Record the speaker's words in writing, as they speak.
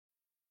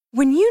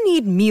When you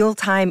need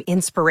mealtime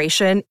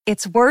inspiration,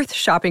 it's worth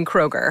shopping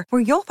Kroger,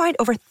 where you'll find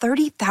over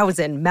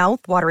 30,000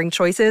 mouth-watering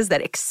choices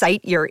that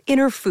excite your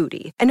inner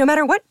foodie. And no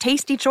matter what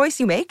tasty choice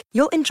you make,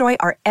 you'll enjoy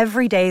our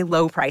everyday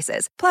low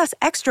prices, plus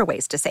extra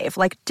ways to save,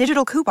 like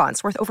digital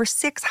coupons worth over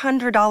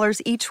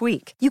 $600 each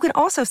week. You can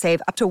also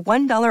save up to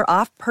 $1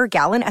 off per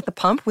gallon at the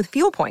pump with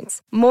fuel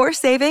points. More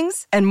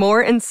savings and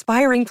more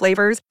inspiring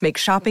flavors make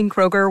shopping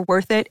Kroger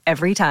worth it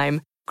every time.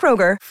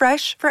 Kroger,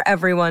 fresh for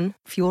everyone.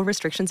 Fuel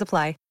restrictions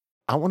apply.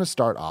 I want to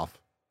start off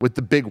with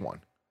the big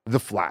one, The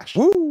Flash.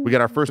 Woo. We got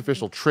our first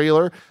official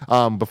trailer.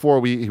 Before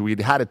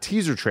we'd had a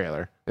teaser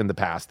trailer in the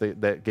past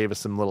that gave us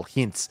some little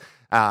hints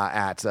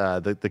at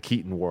the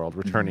Keaton world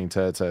returning to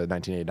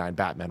 1989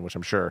 Batman, which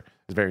I'm sure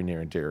is very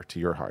near and dear to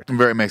your heart.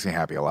 It makes me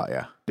happy a lot,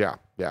 yeah.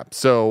 Yeah.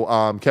 So,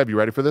 Kev, you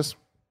ready for this?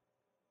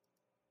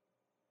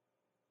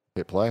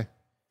 Hit play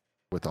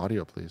with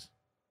audio, please.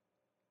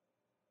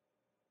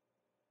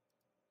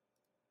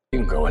 You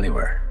can go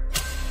anywhere.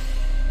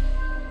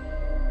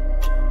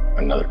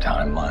 Another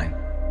timeline.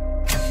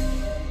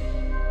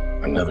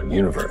 Another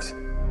universe.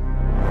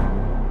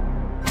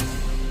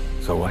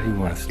 So why do you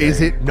want to stay?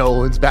 Is it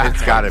Nolan's Batman?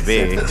 It's gotta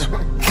be. This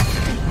one.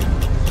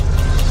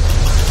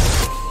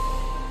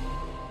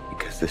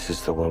 Because this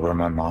is the world where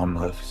my mom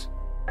lives.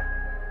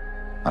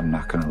 I'm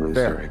not gonna lose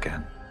her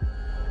again.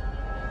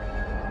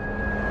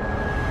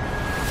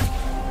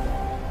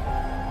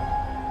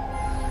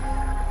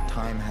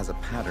 Time has a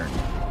pattern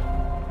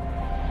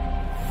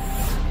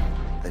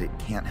that it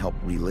can't help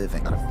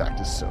reliving. That effect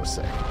is so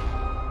sick.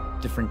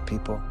 Different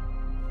people,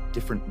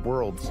 different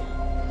worlds,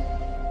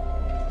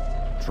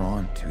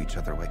 drawn to each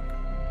other like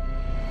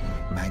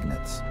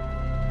magnets.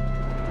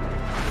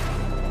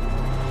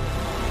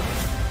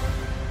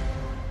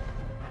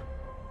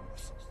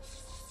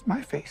 It's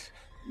my face.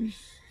 You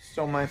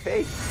stole my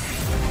face.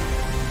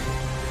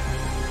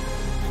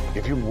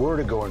 If you were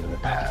to go into the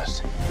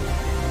past,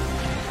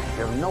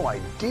 you have no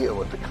idea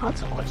what the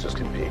consequences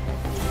can be.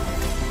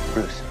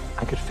 Bruce,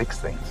 I could fix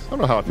things. I don't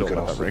know how I feel You could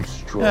about that also ring.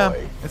 destroy Yeah,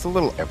 it's a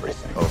little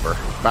everything. over.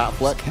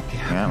 Batfleck.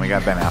 Yeah, we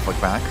got Ben Affleck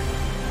back.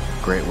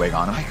 Great wig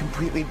on I him.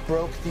 completely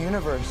broke the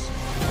universe.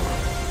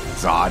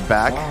 Zod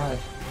back.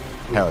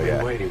 Hell Been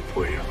yeah. waiting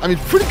for you. I mean,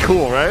 pretty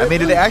cool, right? I mean,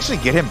 did they actually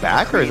get him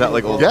back, or is that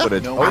like old Yeah.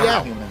 footage? No Oh,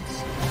 yeah.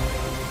 humans.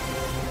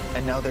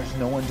 And now there's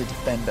no one to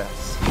defend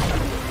us.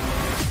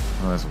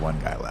 Oh, there's one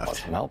guy Want left.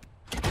 some help?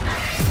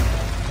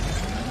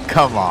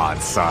 Come on,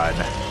 son.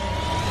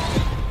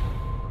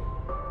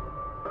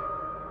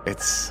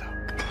 It's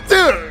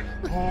dude.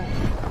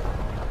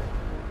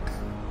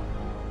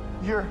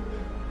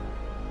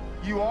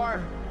 You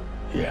are.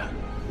 Yeah.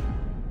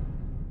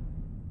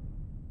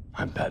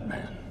 I'm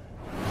Batman.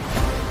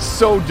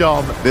 So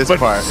dumb. This but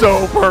part.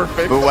 so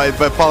perfect.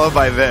 but followed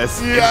by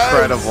this. Yes.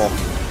 Incredible.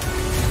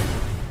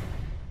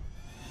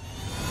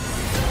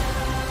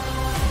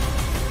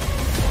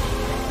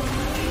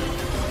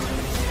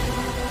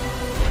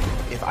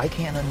 If I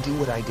can't undo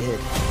what I did,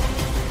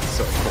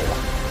 So cool.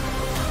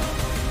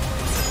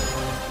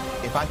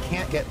 if I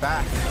can't get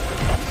back,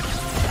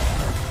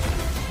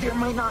 there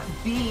might not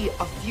be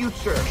a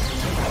future.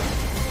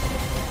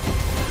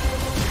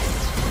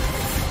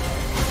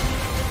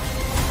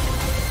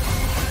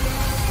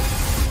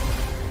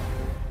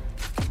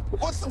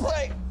 What's the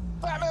play?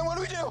 Batman, what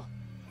do we do?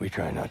 We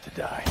try not to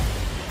die.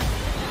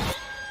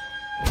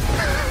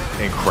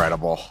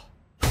 Incredible.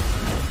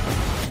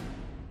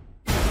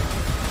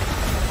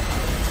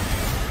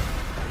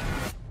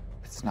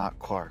 It's not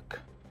Clark.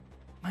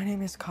 My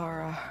name is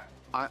Kara.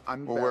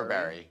 I'm Well, we're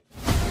Barry.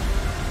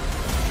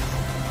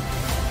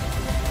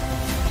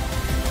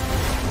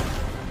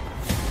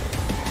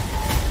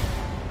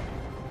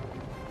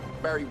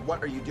 Barry,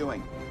 what are you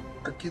doing?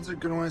 Our kids are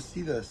gonna want to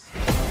see this.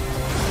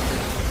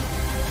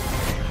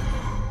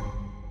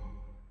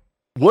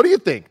 What do you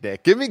think,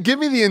 Nick? Give me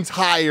the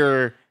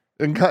entire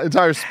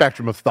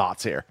spectrum of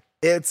thoughts here.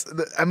 It's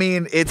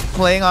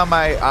playing on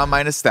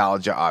my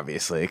nostalgia,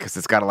 obviously, because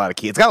it's got a lot of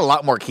Keaton. It's got a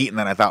lot more Keaton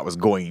than I thought was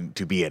going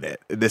to be in it.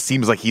 This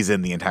seems like he's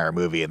in the entire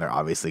movie, and they're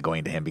obviously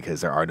going to him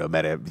because there are no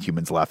meta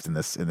humans left in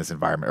this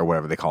environment, or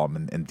whatever they call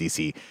them in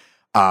DC.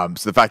 So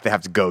the fact they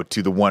have to go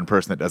to the one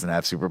person that doesn't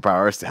have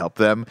superpowers to help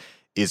them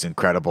is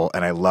incredible,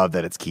 and I love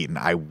that it's Keaton.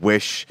 I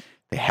wish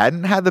they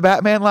hadn't had the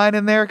Batman line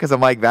in there, because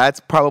I'm like, that's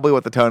probably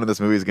what the tone of this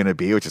movie is going to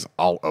be, which is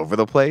all over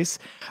the place.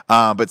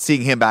 But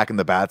seeing him back in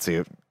the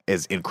Batsuit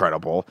is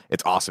incredible.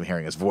 It's awesome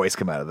hearing his voice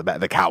come out of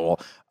the cowl.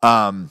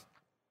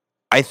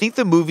 I think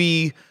the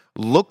movie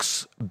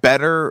looks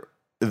better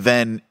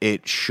than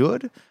it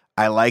should.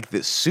 I like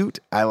this suit.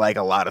 I like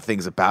a lot of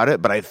things about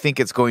it, but I think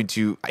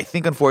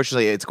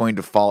unfortunately it's going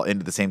to fall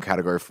into the same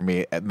category for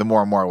me. The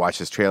more and more I watch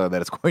this trailer,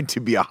 that it's going to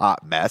be a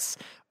hot mess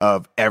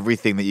of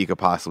everything that you could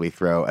possibly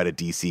throw at a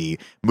DC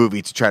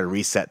movie to try to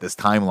reset this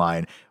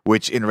timeline,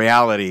 which in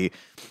reality,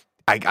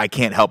 I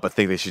can't help but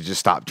think they should just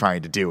stop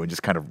trying to do and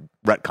just kind of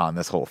retcon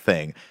this whole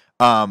thing.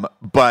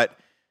 But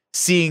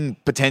seeing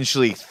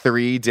potentially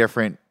 3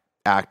 different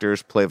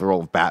actors play the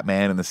role of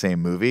Batman in the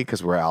same movie,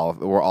 because we're all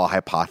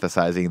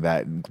hypothesizing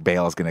that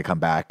Bale is going to come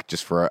back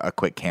just for a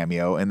quick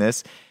cameo in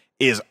this,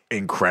 is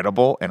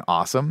incredible and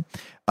awesome.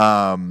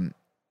 And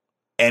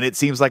it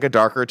seems like a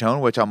darker tone,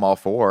 which I'm all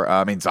for.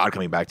 I mean, Zod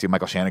coming back too,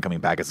 Michael Shannon coming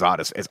back as Zod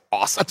is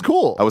awesome. That's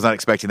cool. I was not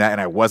expecting that,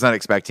 and I was not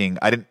expecting.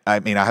 I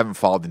haven't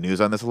followed the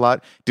news on this a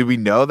lot. Did we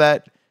know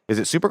that? Is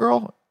it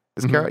Supergirl?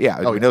 Is Kara?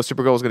 Yeah. We know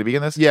Supergirl was going to be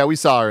in this? Yeah, we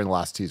saw her in the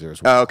last teaser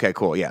as well. Oh, okay,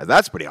 cool. Yeah,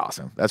 that's pretty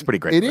awesome. That's pretty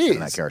great. It is.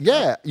 That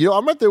character. Yeah.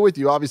 I'm right there with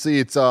you. Obviously,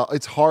 it's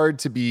hard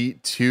to be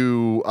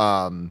too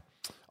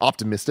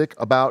optimistic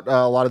about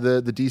a lot of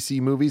the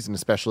DC movies, and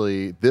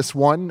especially this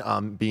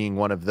one being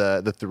one of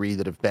the three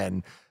that have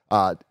been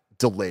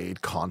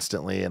delayed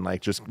constantly and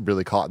like just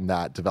really caught in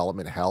that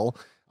development hell.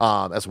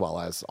 As well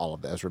as all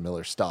of the Ezra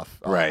Miller stuff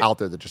out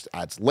there that just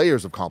adds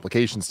layers of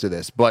complications to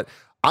this. But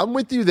I'm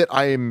with you that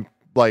I am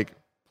like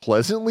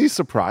pleasantly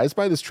surprised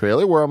by this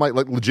trailer, where I'm like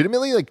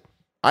legitimately, like,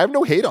 I have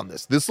no hate on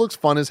this. This looks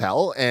fun as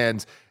hell,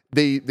 and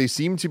they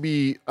seem to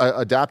be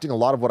adapting a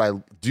lot of what I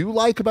do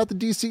like about the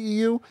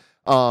DCEU,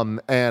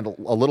 and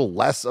a little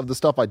less of the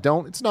stuff I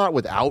don't. It's not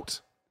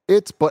without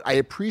it, but I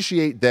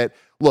appreciate that.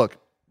 Look,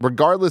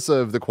 regardless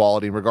of the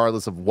quality,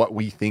 regardless of what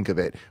we think of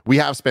it, we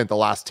have spent the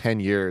last 10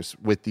 years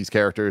with these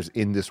characters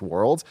in this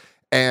world,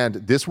 and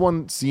this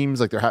one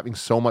seems like they're having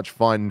so much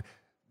fun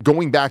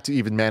going back to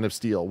even Man of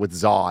Steel with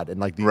Zod and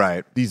like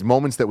these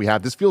moments that we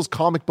have. This feels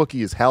comic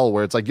booky as hell,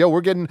 where it's like, yo, we're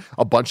getting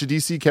a bunch of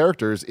DC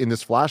characters in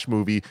this Flash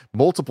movie,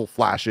 multiple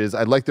Flashes.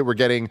 I like that we're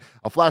getting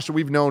a Flash that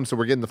we've known, so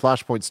we're getting the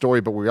Flashpoint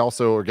story, but we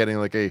also are getting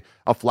like a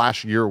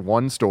Flash year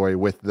one story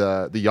with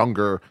the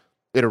younger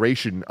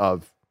iteration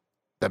of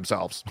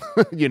themselves.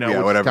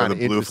 Whatever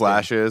the blue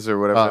Flash is or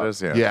whatever it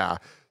is. Yeah.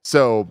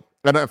 So,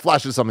 and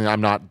Flash is something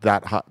I'm not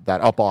that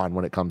up on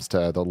when it comes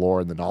to the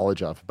lore and the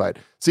knowledge of. But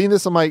seeing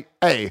this, I'm like,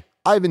 hey,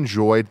 I've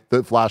enjoyed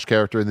the Flash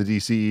character in the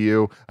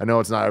DCEU. I know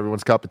it's not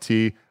everyone's cup of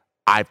tea.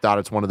 I've thought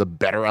it's one of the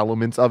better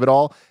elements of it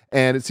all.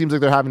 And it seems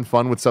like they're having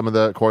fun with some of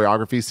the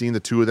choreography, seeing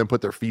the two of them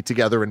put their feet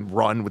together and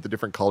run with the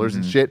different colors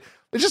and shit.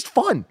 It's just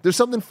fun. There's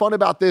something fun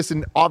about this.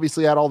 And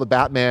obviously add all the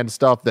Batman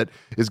stuff that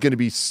is going to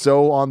be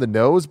so on the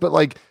nose. But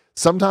like,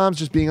 sometimes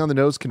just being on the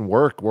nose can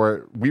work,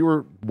 where we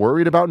were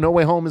worried about No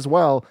Way Home as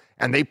well,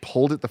 and they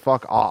pulled it the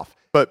fuck off.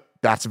 But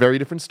that's a very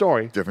different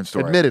story.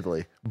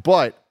 Admittedly.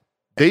 But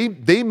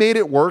they made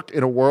it work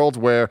in a world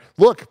where,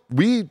 look,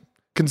 we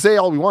can say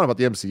all we want about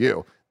the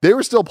MCU. They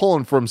were still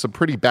pulling from some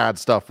pretty bad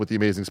stuff with The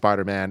Amazing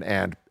Spider-Man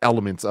and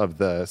elements of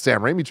the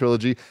Sam Raimi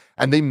trilogy,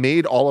 and they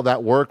made all of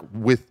that work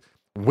with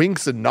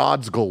winks and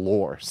nods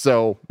galore.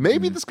 So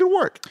maybe this could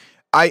work.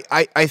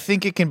 I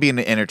think it can be an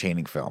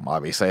entertaining film.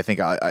 Obviously, I think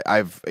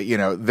I've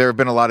there have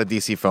been a lot of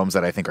DC films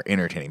that I think are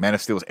entertaining. Man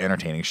of Steel was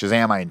entertaining.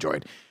 Shazam I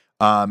enjoyed.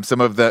 Some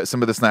of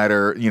the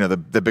Snyder,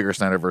 the bigger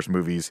Snyderverse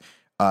movies,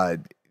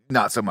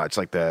 not so much,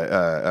 like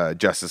the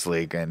Justice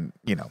League, and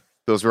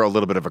those were a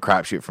little bit of a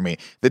crapshoot for me.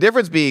 The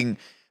difference being,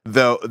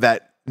 though,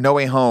 that No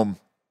Way Home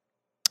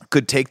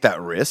could take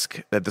that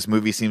risk that this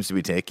movie seems to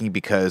be taking,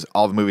 because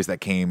all the movies that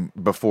came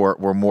before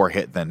were more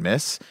hit than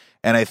miss.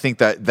 And I think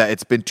that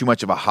it's been too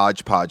much of a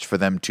hodgepodge for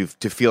them to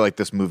feel like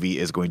this movie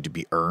is going to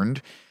be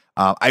earned.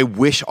 I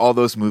wish all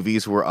those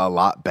movies were a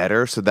lot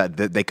better, so that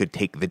they could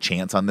take the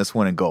chance on this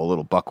one and go a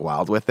little buck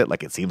wild with it,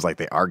 like it seems like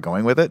they are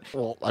going with it.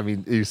 Well, I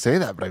mean, you say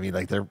that, but I mean,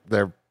 like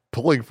they're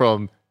pulling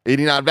from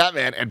 89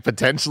 Batman and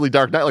potentially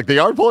Dark Knight. Like, they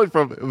are pulling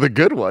from the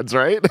good ones,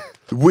 right?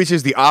 Which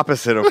is the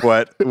opposite of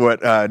what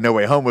No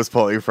Way Home was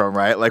pulling from,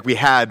 right? Like, we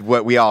had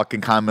what we all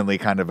can commonly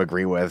kind of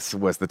agree with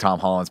was the Tom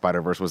Holland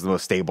Spider-Verse was the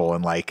most stable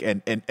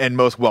and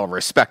most well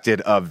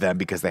respected of them,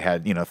 because they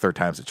had, third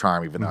time's the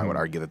charm, even though I would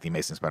argue that the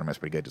Amazing Spider-Man is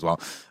pretty good as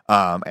well.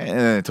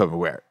 And Tobey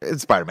Maguire,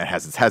 Spider-Man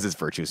has its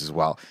virtues as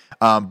well.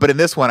 But in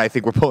this one, I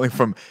think we're pulling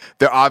from,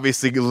 they're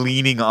obviously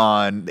leaning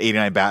on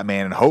 89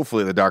 Batman and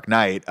hopefully the Dark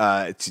Knight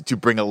to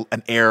bring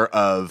an air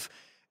of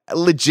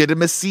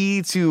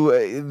legitimacy to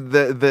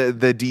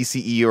the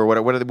DCEU, or what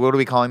are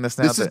we calling this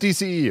now? This is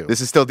DCEU.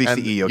 This is still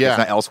DCEU. Okay, it's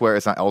not elsewhere.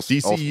 It's not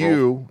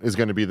DCU is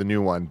going to be the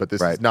new one, but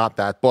this is not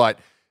that. But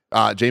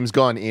James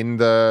Gunn, in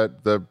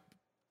the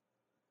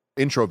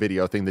intro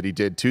video thing that he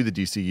did to the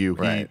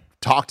DCU, he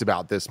talked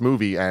about this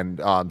movie and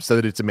said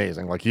that it's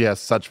amazing. Like, he has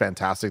such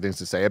fantastic things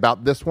to say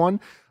about this one.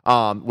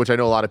 Which I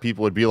know a lot of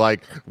people would be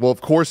like, well,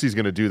 of course he's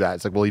going to do that.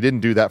 It's like, well, he didn't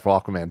do that for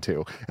Aquaman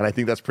 2. And I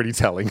think that's pretty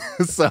telling.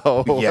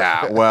 So,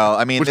 yeah, well,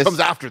 I mean, which comes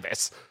after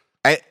this.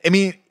 I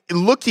mean,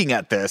 looking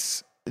at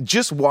this,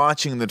 just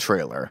watching the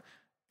trailer,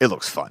 it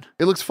looks fun.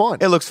 It looks fun.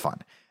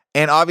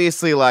 And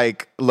obviously,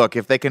 like, look,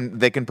 if they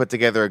can put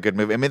together a good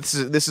movie. I mean,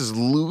 this is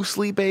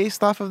loosely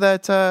based off of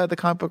that the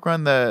comic book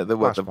run, the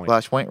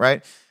Flashpoint,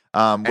 right?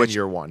 Which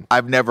year one.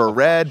 I've never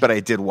read, but I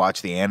did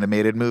watch the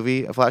animated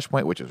movie of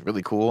Flashpoint, which is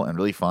really cool and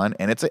really fun,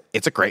 and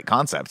it's a great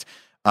concept.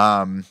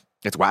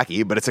 It's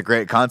wacky, but it's a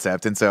great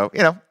concept, and so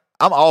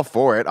I'm all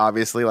for it.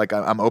 Obviously, like,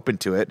 I'm open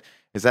to it.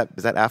 Is that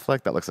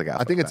Affleck? That looks like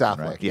Affleck. I think it's Affleck.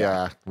 Right?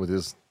 Yeah, with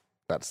his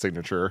that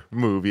signature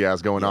move he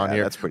has going on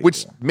here, that's pretty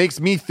which cool. makes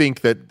me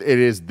think that it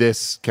is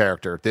this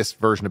character, this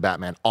version of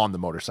Batman on the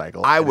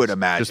motorcycle. I And would it's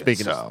imagine just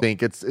making so. us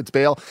think it's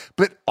Bale.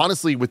 But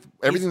honestly, with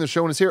everything they're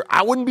showing us here,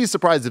 I wouldn't be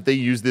surprised if they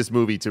use this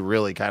movie to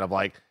really kind of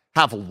like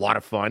have a lot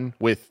of fun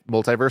with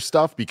multiverse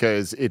stuff,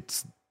 because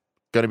it's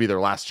going to be their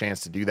last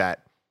chance to do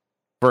that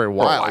for a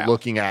while,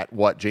 looking at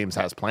what James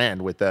has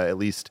planned with at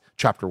least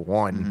chapter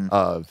 1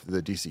 of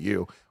the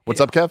DCU. What's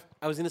up, Kev?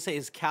 I was going to say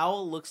his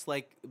cowl looks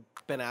like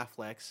Ben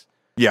Affleck's.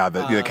 Yeah,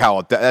 the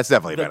cowl. That's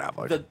definitely The, Ben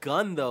Affleck. the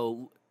gun,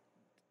 though,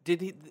 did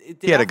He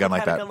had a Affleck gun like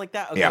have that. A gun like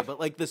that? Okay, Yeah. but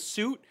like the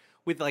suit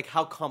with like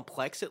how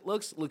complex it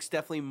looks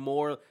definitely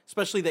more,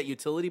 especially that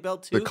utility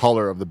belt too. The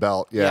color of the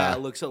belt. Yeah.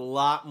 it looks a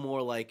lot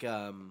more like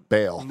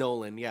Bale.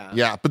 Nolan. Yeah,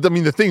 Yeah. But I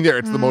mean, the thing there,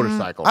 it's the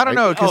motorcycle. I don't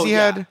right? know, because Oh, he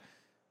yeah. had.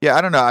 Yeah,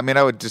 I don't know. I mean,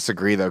 I would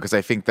disagree though, because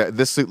I think that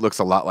this suit looks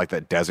a lot like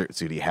that desert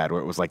suit he had, where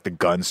it was like the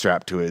gun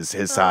strapped to his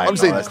side. I'm and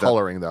saying all the that stuff.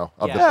 coloring, though.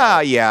 Of Yeah.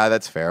 the Yeah,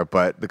 that's fair.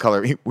 But the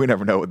color, we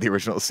never know what the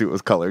original suit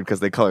was colored, because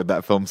they colored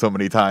that film so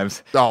many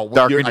times. Oh, well,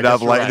 darkened I it guess up,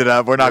 you're lightened right. it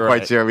up. We're not You're quite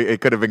right. sure.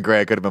 It could have been gray.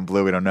 It could have been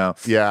blue. We don't know.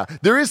 Yeah,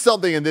 there is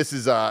something, and this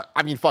is, I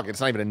mean, fuck, it's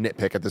not even a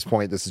nitpick at this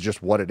point. This is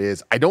just what it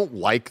is. I don't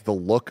like the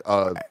look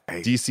of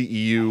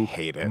DCEU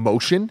hate it.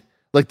 motion.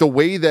 Like the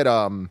way that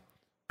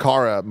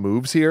Kara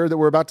moves here that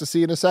we're about to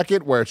see in a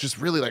second, where it's just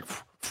really like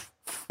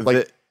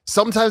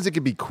sometimes it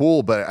can be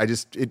cool, but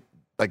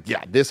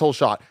this whole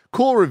shot,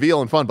 cool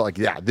reveal and fun, but like,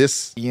 yeah,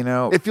 this,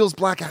 it feels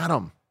Black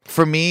Adam.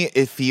 For me,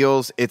 it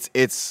feels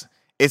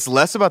it's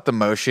less about the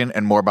motion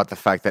and more about the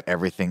fact that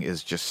everything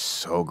is just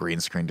so green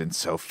screened and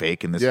so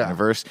fake in this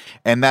universe.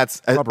 And that's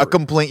a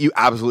complaint you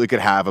absolutely could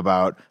have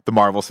about the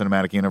Marvel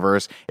Cinematic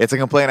Universe. It's a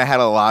complaint I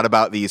had a lot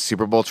about these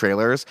Super Bowl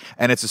trailers,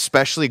 and it's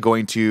especially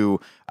going to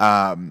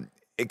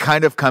it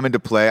kind of come into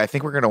play. I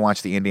think we're going to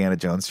watch the Indiana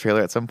Jones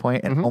trailer at some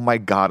point, and oh my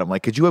God, I'm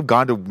like, could you have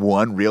gone to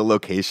one real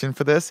location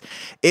for this?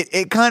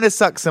 It kind of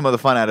sucks some of the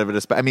fun out of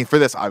it. I mean, for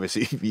this,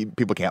 obviously,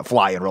 people can't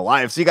fly in real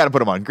life, so you got to put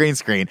them on green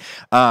screen.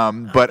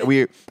 But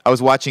I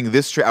was watching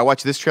this. I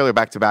watched this trailer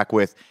back to back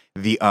with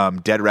the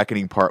Dead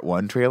Reckoning Part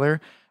 1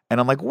 trailer. And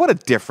I'm like, what a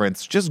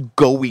difference just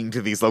going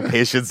to these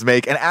locations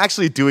make, and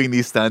actually doing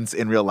these stunts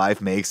in real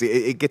life makes.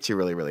 It gets you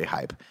really, really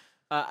hype.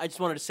 I just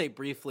wanted to say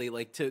briefly,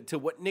 like to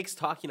what Nick's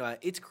talking about.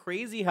 It's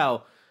crazy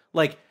how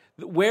like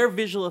where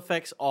visual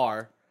effects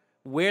are,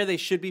 where they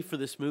should be for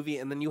this movie,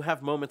 and then you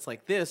have moments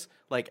like this.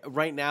 Like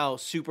right now,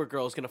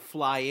 Supergirl is gonna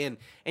fly in,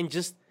 and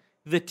just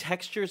the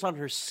textures on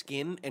her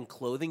skin and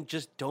clothing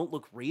just don't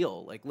look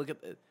real. Like look at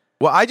the,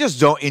 Well, I just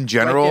don't in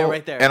general,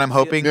 right there. and I'm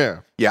hoping. Yeah.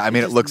 I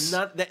mean, it just looks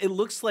not that. It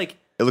looks like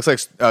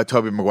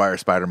Tobey Maguire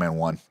Spider-Man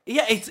 1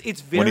 yeah.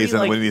 It's very when he's in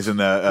like, when he's in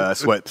the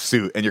sweat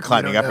suit and you're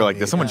climbing up. You're like,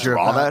 did someone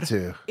draw that?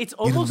 Too. it's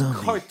almost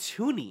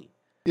cartoony.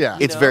 Yeah,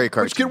 It's very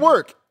cartoony. which can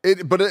work.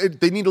 But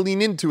they need to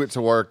lean into it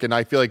to work, and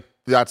I feel like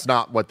that's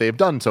not what they've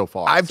done so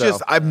far.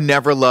 I've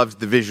never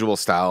loved the visual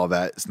style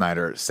that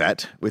Snyder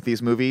set with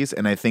these movies,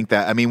 and I think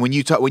that, I mean, when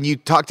you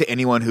talk to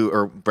anyone who,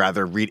 or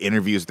rather read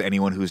interviews with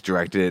anyone who's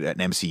directed an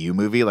MCU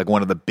movie, like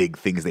one of the big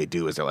things they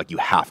do is they're like, you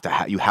have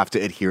to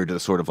adhere to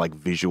the sort of like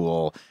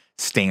visual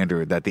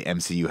standard that the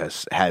MCU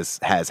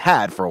has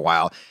had for a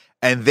while.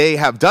 And they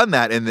have done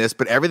that in this,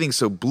 but everything's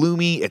so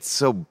bloomy, it's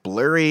so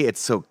blurry,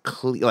 it's so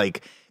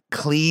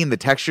clean. The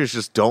textures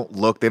just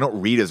they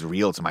don't read as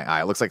real to my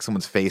eye. It looks like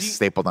someone's face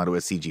stapled onto a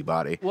CG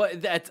body. Well,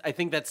 I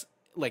think that's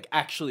like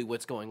actually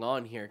what's going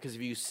on here, because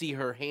if you see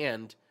her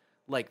hand,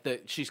 like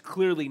she's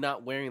clearly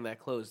not wearing that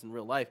clothes in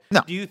real life.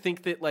 No. Do you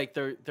think that like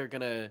they're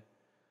gonna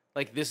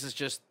like this is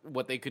just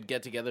what they could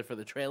get together for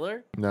the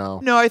trailer? No,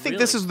 I think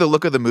this Really? is the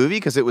look of the movie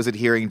because it was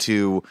adhering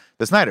to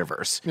the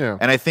Snyderverse. Yeah.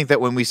 And I think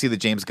that when we see the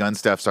James Gunn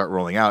stuff start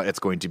rolling out, it's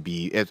going to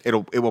be it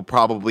will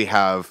probably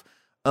have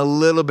a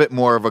little bit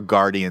more of a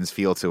Guardians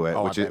feel to it,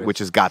 Oh, I bet which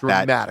has it's got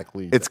that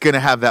dramatically It's going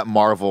to have that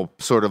Marvel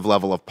sort of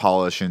level of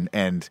polish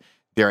and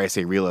dare I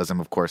say realism.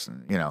 Of course,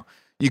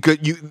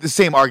 the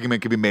same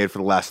argument could be made for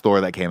the last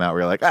Thor that came out,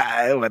 where you're like,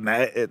 it wasn't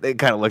that. It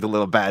kind of looked a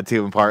little bad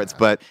too in parts,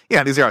 but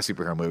these are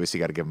superhero movies, so you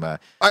got to give them a.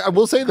 I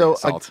will say though,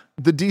 salt.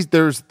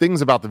 there's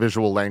things about the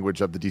visual language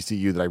of the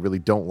DCU that I really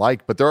don't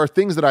like, but there are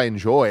things that I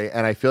enjoy,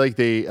 and I feel like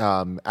they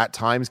at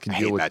times can I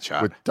deal hate with, that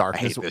shot. with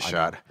darkness. I hate this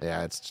shot.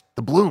 Yeah, it's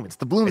the bloom. It's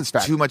the bloom. It's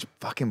that's too much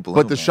fucking bloom.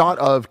 But the man. shot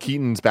of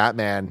Keaton's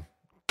Batman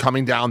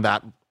coming down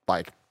that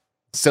like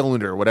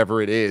cylinder,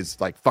 whatever it is,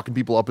 like fucking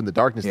people up in the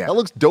darkness, Yeah. that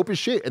looks dope as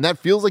shit, and that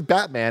feels like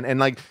Batman. And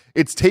like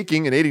it's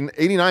taking an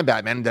 89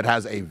 Batman that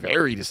has a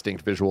very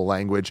distinct visual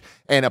language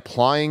and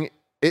applying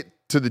it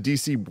to the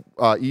DC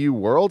EU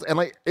world, and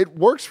like it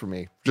works for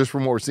me just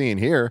from what we're seeing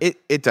here.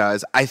 It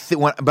does. I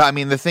think, but I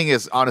mean, the thing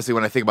is, honestly,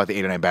 when I think about the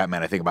 '89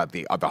 Batman, I think about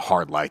the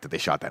hard light that they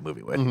shot that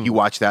movie with. You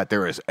watch that,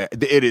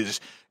 it is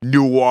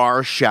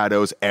noir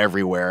shadows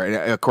everywhere,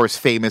 and of course,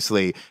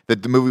 famously,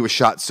 the movie was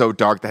shot so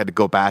dark they had to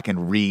go back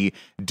and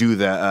redo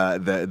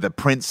the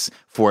prints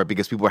for it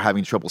because people were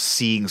having trouble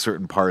seeing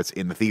certain parts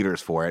in the theaters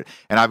for it.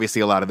 And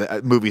obviously, a lot of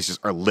the movies just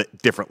are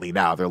lit differently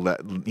now. They're lit,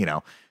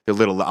 they're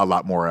lit a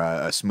lot more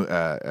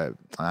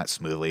not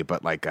smoothly,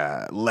 but like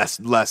less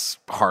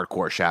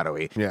hardcore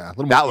shadowy. Yeah, a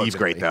little that more looks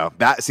great evenly.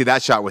 though.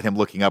 That shot with him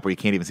looking up where you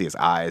can't even see his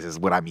eyes is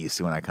what I'm used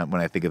to when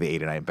I think of the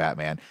 '89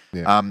 Batman.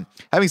 Yeah.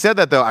 Having said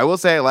that though, I will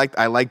say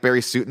I like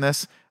Barry's suit in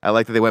this. I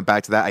like that they went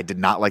back to that. I did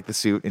not like the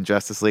suit in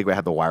Justice League where it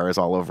had the wires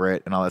all over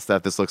it and all that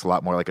stuff. This looks a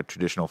lot more like a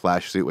traditional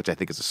Flash suit, which I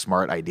think is a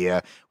smart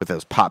idea with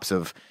those pops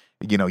of,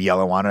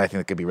 yellow on it. I think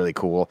it could be really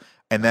cool.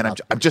 And then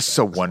I'm just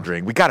so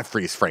wondering, we got to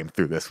freeze frame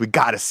through this. We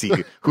got to see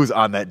who's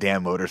on that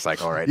damn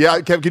motorcycle right now.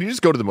 Yeah, Kev, can you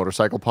just go to the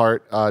motorcycle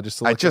part? Just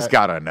to I look just at?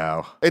 gotta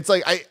know. It's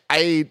like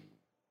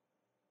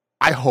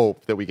I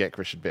hope that we get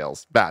Christian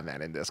Bale's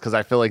Batman in this because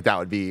I feel like that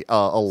would be a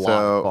lot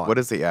of fun. What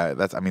is it? Yeah,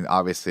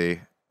 obviously,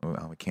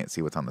 well, we can't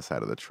see what's on the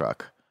side of the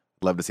truck.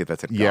 Love to see if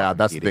that's in Yeah, Gotham,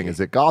 that's the PD. thing. Is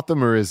it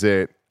Gotham or is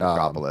it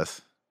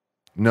Metropolis?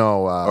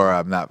 No, Or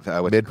I'm not.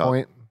 What's it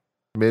called?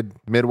 Midpoint,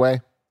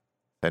 Midway,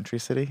 Century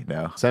City?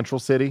 No. Central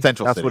City.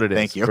 Central That's City. what it is.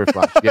 Thank you. For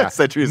Flash. Yeah,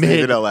 Century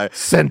City in LA.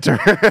 Center.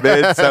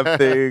 Mid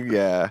something.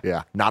 Yeah.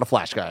 Yeah, not a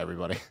Flash guy,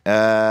 everybody.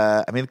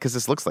 I mean, because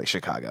this looks like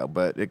Chicago,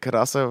 but it could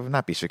also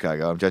not be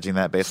Chicago. I'm judging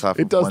that based off.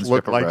 It of does one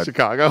look strip of like road.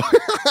 Chicago.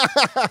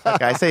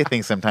 Like, I say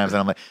things sometimes, and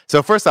I'm like,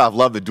 so first off,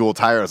 love the dual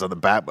tires on the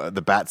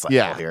bat cycle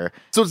Yeah. here.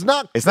 So it's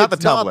not the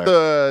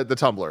Tumbler. the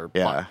Tumbler.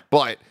 Yeah. part,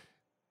 but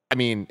I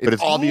mean, But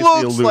it's it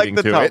obviously looks alluding like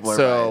the to it. Tumbler,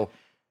 So right?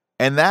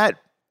 And that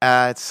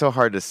it's so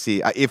hard to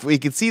see. If we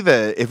could see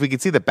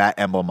the bat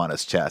emblem on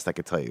his chest, I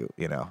could tell you.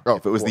 Oh,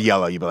 if it was the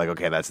yellow, you'd be like,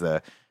 okay,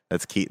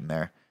 that's Keaton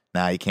there.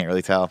 Nah, you can't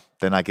really tell.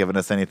 They're not giving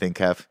us anything,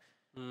 Kev.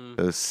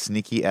 Those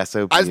sneaky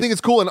SOPs. I just think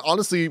it's cool. And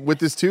honestly, with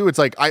this too, it's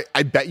like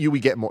I bet you we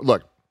get more.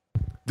 Look,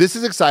 this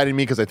is exciting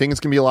me because I think it's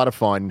gonna be a lot of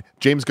fun.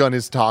 James Gunn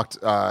has talked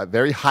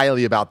very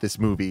highly about this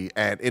movie,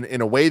 and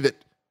in a way that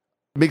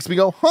makes me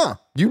go, huh,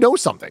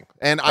 something.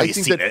 And I you've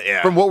think seen that it,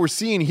 yeah. from what we're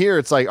seeing here,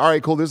 it's like, all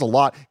right, cool, there's a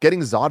lot.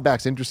 Getting Zod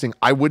back's interesting.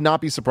 I would not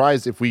be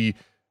surprised if we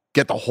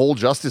get the whole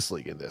Justice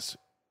League in this.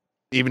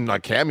 Even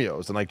like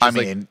cameos and like just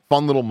like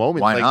fun little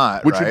moments. Why like,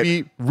 not, Which right? would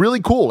be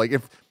really cool. Like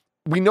if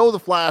we know the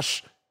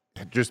Flash,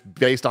 just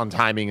based on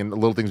timing and the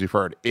little things we've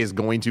heard, is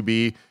going to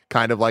be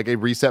kind of like a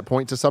reset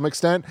point to some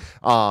extent.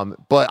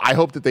 But I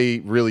hope that they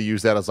really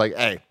use that as like,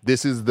 hey,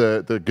 this is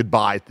the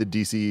goodbye to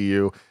the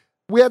DCEU.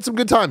 We had some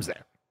good times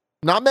there.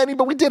 Not many,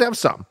 but we did have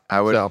some.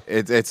 I would. So.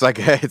 It's like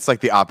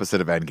the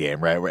opposite of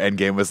Endgame, right? Where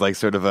Endgame was like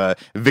sort of a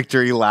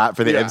victory lap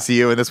for the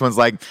MCU, and this one's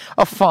like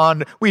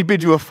we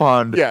bid you a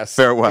fond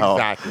farewell.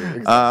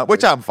 Exactly.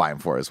 Which I'm fine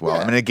for as well.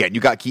 Yeah. I mean, again, you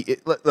got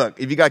look,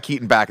 if you got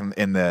Keaton back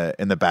in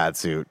the bad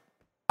suit,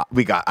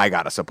 I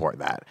gotta support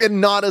that. And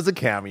not as a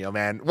cameo,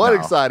 man. What No.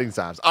 exciting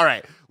times. All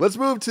right, let's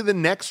move to the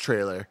next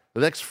trailer,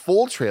 the next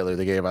full trailer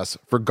they gave us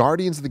for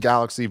Guardians of the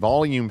Galaxy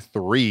Volume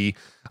 3.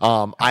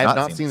 I have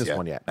not seen this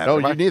one yet. Neither No,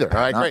 have I. you neither. All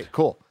right, Not. great,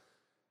 cool.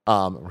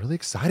 I'm really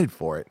excited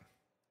for it.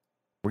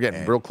 We're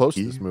getting real close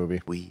to this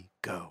movie. We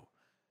go.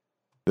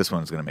 This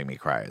one's gonna make me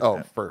cry. isn't Oh,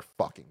 it? for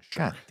fucking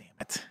sure. God damn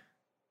it.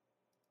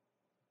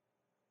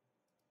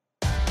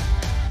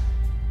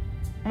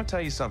 I'm gonna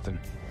tell you something.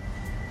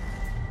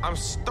 I'm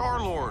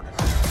Star-Lord.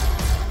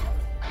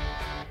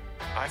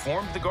 I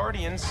formed the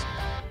Guardians.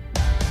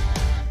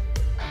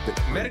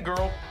 Met a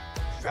girl,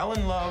 fell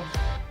in love.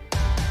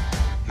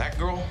 That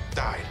girl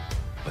died,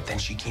 but then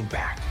she came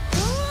back.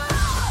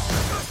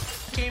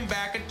 Came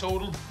back a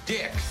total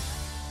dick.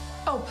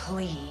 Oh,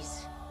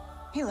 please.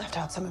 He left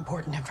out some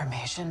important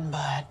information,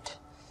 but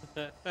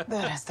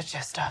that is the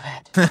gist of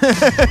it.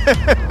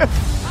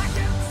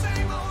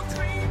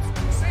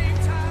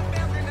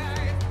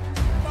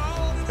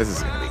 This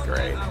is gonna be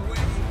great.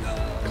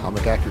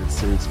 Comic accurate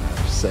suits, man.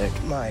 Sick.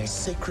 My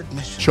sacred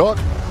mission Chuck.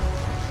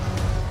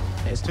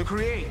 is to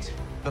create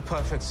the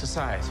perfect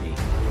society.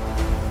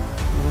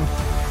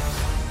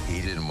 He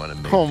didn't want to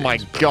make Oh my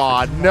things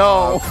God, perfect.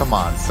 no. Oh, come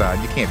on,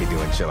 son. You can't be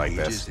doing shit like He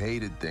this. just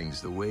hated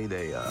things the way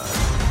they are.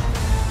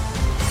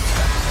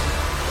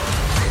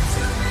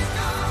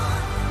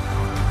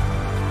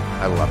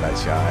 I love that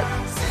shot.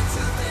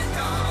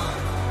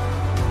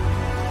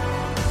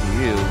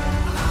 You.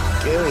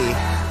 Gooey.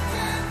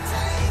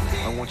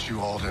 I want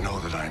you all to know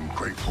that I'm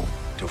grateful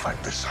to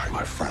fight beside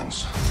my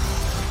friends.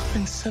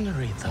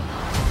 Incinerate them.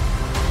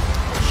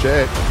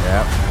 Shit.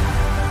 Yep.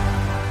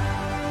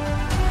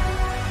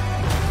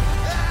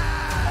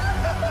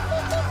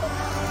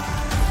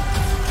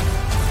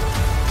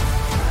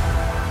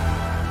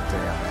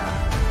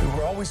 We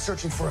were always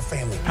searching for a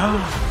family.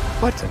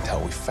 What?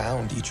 Until we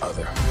found each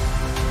other.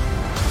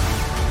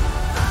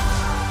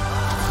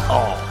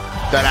 Oh,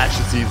 that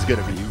action scene is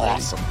gonna be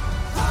awesome.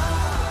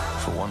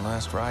 For one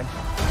last ride?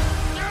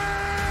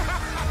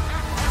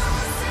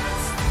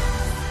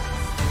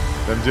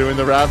 Them doing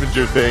the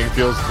Ravager thing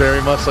feels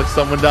very much like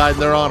someone died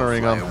and they're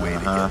honoring Fly them. away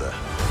together.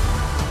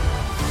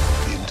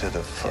 Into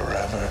the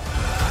forever.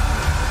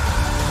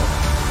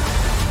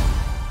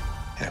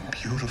 In a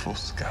beautiful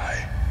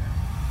sky.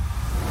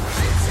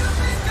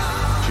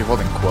 Is she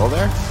holding Quill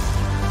there?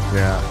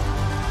 Yeah.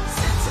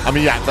 I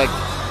mean, yeah, like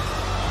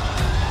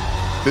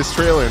this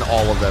trailer and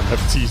all of them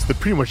have teased that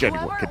pretty much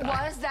anyone Whoever could it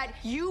die. was that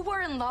you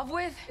were in love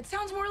with, it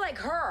sounds more like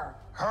her.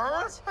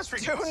 Her? That's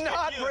Do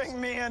not bring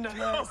me into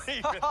this.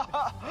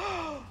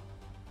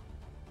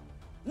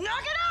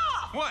 Knock it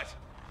off! What?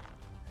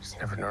 Just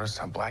never noticed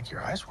how black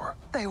your eyes were.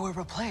 They were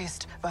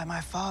replaced by my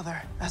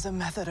father as a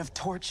method of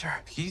torture.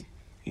 He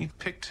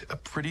picked a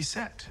pretty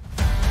set.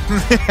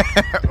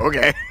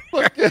 Okay.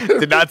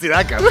 Did not see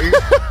that coming.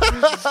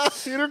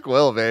 Peter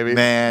Quill, baby.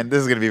 Man,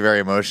 this is going to be very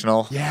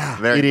emotional. Yeah,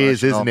 very it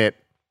is, emotional. isn't it?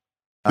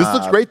 This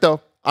looks great,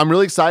 though. I'm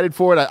really excited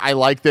for it. I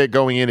like that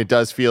going in. It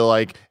does feel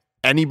like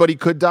anybody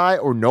could die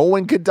or no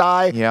one could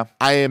die. Yeah.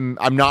 I'm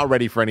not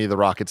ready for any of the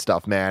Rocket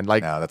stuff, man.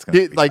 Like, No, that's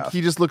gonna be tough.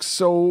 he just looks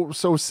so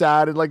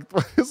sad and like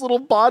his little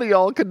body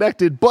all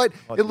connected. But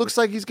it looks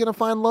like he's gonna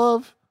find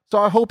love. So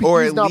I hope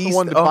Or he's at not least the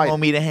one to a fight.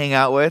 homie to hang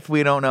out with.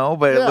 We don't know,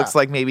 but Yeah. it looks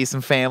like maybe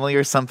some family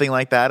or something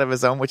like that of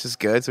his own, which is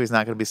good. So he's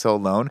not going to be so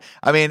alone.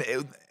 I mean,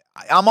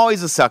 I'm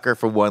always a sucker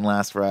for one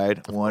last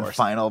ride, one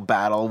final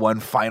battle, one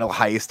final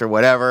heist or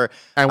whatever.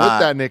 And with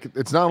that, Nick,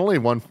 it's not only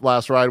one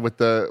last ride with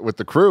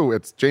the crew.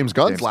 It's James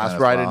Gunn's James last Gunn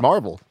as ride well. in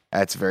Marvel.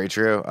 That's very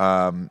true.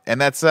 And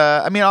that's,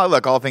 I mean,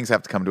 look, all things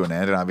have to come to an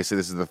end. And obviously,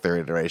 this is the third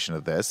iteration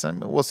of this.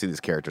 And we'll see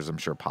these characters, I'm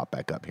sure, pop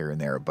back up here and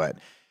there. But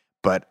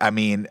I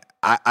mean,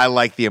 I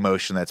like the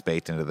emotion that's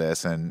baked into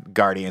this. And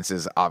Guardians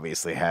has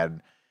obviously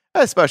had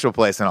a special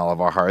place in all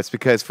of our hearts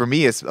because for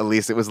me, at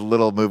least, it was a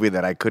little movie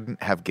that I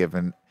couldn't have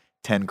given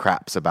 10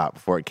 craps about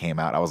before it came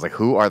out. I was like,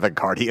 who are the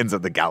Guardians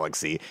of the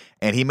Galaxy?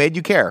 And he made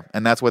you care.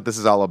 And that's what this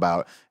is all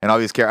about. And all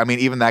these I mean,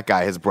 even that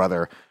guy, his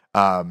brother,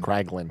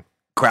 Kraglin.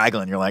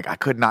 You're like, I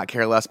could not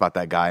care less about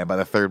that guy. And by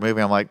the third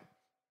movie, I'm like,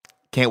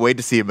 can't wait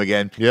to see him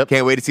again. Yep.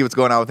 Can't wait to see what's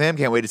going on with him.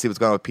 Can't wait to see what's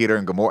going on with Peter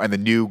and Gamora and the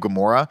new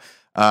Gamora.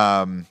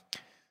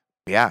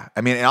 Yeah.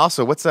 I mean, and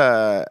also what's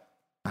oh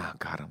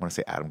God, I want to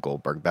say Adam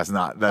Goldberg. That's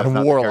not Adam not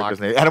the Warlock. character's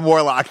name. Adam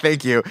Warlock.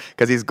 Thank you.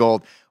 Because he's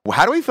gold. Well,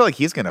 how do we feel like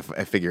he's going to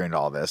figure into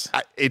all this?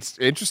 It's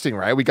interesting,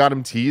 right? We got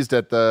him teased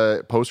at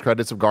the post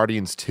credits of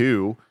Guardians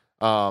 2.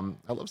 I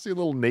love seeing a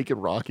little naked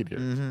Rocket here.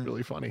 It's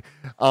really funny.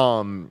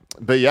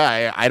 But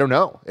yeah, I don't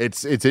know.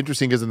 It's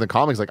interesting because in the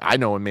comics, like I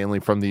know him mainly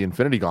from the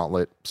Infinity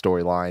Gauntlet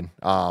storyline.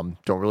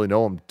 Don't really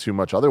know him too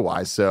much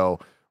otherwise. So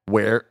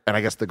and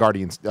I guess the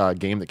Guardians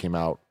game that came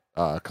out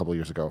a couple of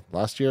years ago,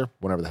 last year,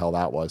 whenever the hell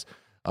that was,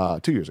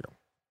 2 years ago.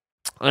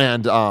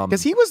 And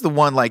because he was the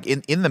one, like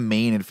in the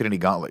main Infinity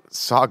Gauntlet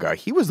saga,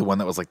 he was the one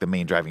that was like the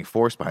main driving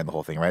force behind the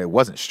whole thing, right? It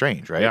wasn't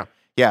Strange, right?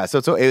 Yeah. So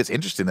it was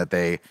interesting that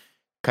they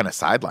kind of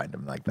sidelined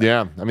him like that.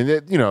 Yeah, I mean,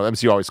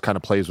 MCU always kind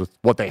of plays with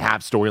what they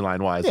have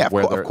storyline wise, Yeah,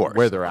 where they're of at.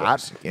 course.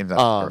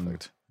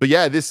 Perfect. But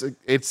yeah, this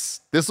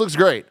looks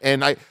great,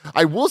 and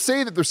I will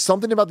say that there's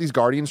something about these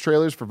Guardians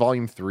trailers for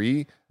Volume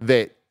 3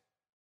 that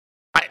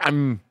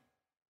I'm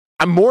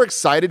more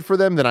excited for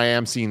them than I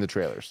am seeing the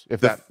trailers,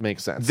 if that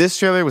makes sense. This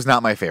trailer was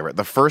not my favorite.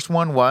 The first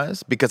one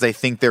was because I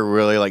think they're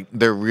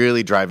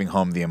really driving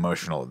home the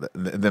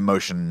the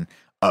emotion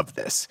of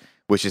this,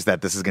 which is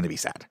that this is going to be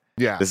sad.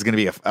 Yeah, this is going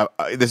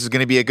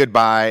to be a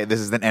goodbye. This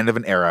is the end of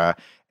an era,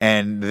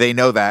 and they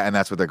know that, and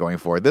that's what they're going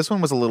for. This one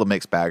was a little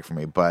mixed bag for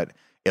me, but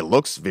it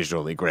looks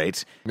visually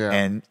great. Yeah.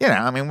 And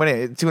I mean,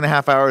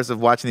 2.5 hours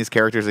of watching these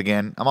characters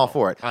again, I'm all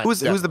for it. Who's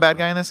the bad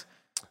guy in this?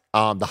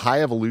 The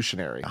High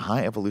Evolutionary.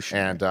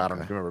 And I don't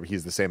know if you remember,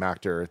 he's the same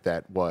actor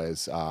that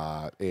was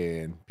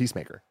in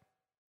Peacemaker.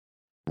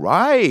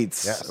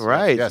 Right. Yes,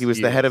 right. yes, he was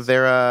the head of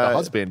their the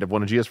husband of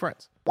one of Gia's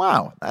friends.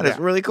 Wow, that is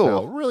really cool.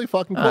 So really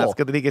fucking cool. It's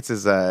good that he gets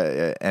his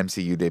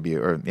MCU debut,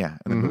 or in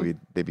the movie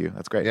debut.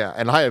 That's great. Yeah,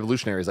 and High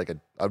Evolutionary is like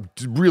a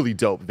really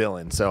dope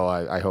villain. So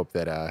I hope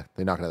that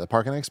they knock it out of the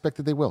park, and I expect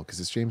that they will because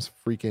it's James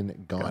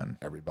freaking Gunn.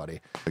 Everybody,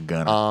 the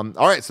gun.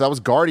 All right, so that was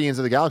Guardians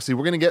of the Galaxy.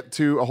 We're gonna get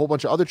to a whole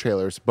bunch of other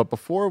trailers, but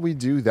before we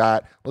do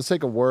that, let's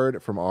take a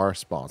word from our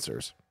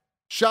sponsors.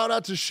 Shout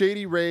out to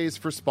Shady Rays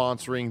for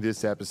sponsoring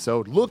this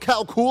episode. Look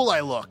how cool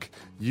I look.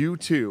 You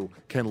too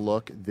can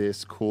look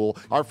this cool.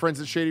 Our friends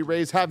at Shady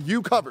Rays have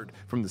you covered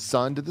from the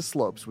sun to the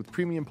slopes with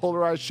premium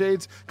polarized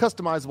shades,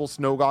 customizable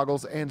snow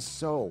goggles, and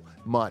so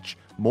much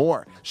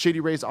more. Shady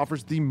Rays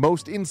offers the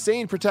most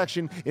insane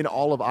protection in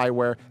all of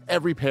eyewear.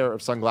 Every pair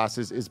of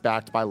sunglasses is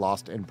backed by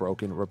lost and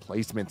broken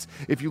replacements.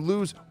 If you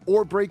lose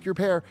or break your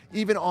pair,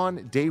 even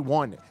on day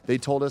one, they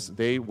told us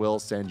they will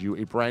send you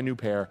a brand new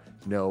pair,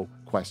 no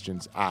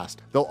questions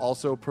asked. They'll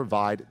also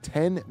provide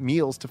 10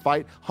 meals to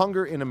fight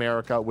hunger in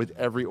America with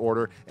every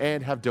order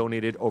and have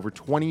donated over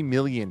 20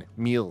 million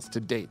meals to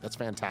date. That's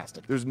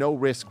fantastic. There's no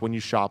risk when you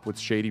shop with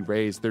Shady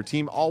Rays. Their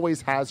team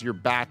always has your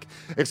back.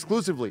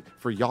 Exclusively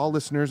for y'all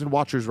listeners and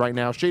watchers right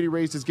now, Shady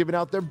Rays is giving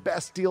out their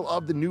best deal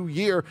of the new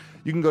year.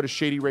 You can go to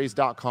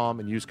shadyrays.com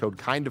and use code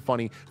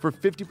KINDAFUNNY for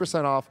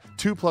 50% off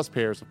 2+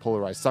 pairs of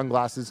polarized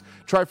sunglasses.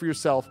 Try for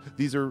yourself.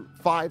 These are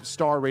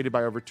 5-star rated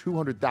by over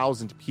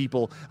 200,000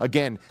 people.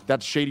 Again,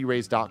 that's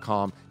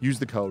shadyrays.com. Use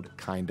the code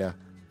KINDAFUNNY.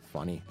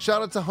 funny.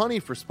 Shout out to Honey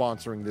for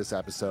sponsoring this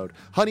episode.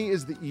 Honey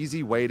is the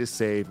easy way to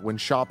save when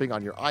shopping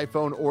on your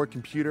iPhone or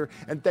computer,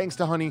 and thanks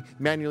to Honey,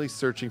 manually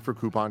searching for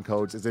coupon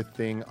codes is a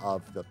thing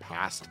of the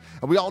past.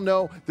 And we all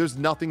know there's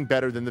nothing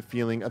better than the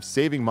feeling of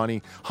saving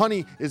money.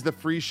 Honey is the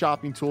free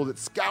shopping tool that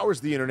scours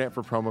the internet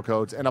for promo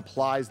codes and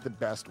applies the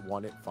best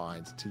one it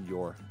finds to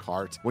your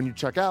cart. When you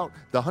check out,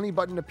 the Honey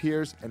button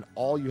appears, and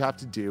all you have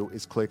to do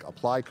is click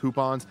Apply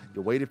Coupons.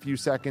 You wait a few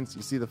seconds,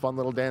 you see the fun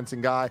little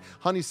dancing guy.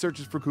 Honey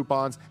searches for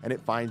coupons, and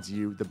it finds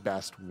you the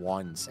best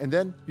ones. And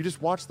then you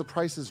just watch the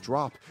prices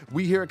drop.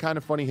 We here at Kind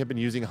of Funny have been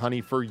using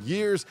Honey for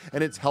years,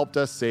 and it's helped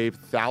us save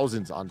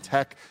thousands on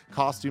tech,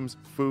 costumes,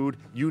 food,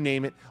 you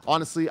name it.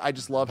 Honestly, I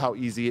just love how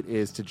easy it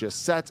is to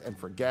just set and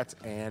forget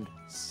and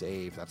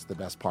save. That's the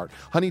best part.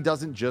 Honey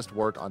doesn't just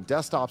work on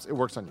desktops, it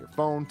works on your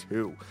phone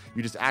too.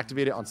 You just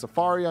activate it on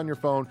Safari on your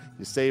phone,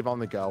 you save on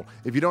the go.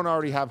 If you don't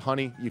already have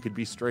Honey, you could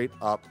be straight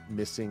up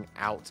missing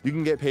out. You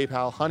can get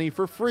PayPal Honey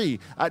for free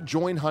at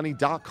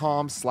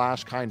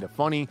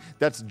joinhoney.com/kindafunny.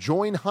 That's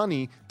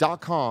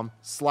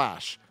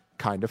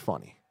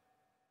joinhoney.com/kindafunny.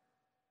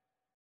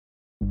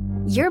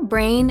 Your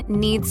brain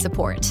needs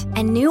support,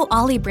 and new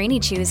Ollie Brainy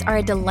Chews are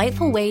a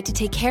delightful way to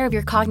take care of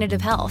your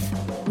cognitive health.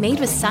 Made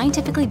with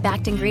scientifically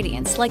backed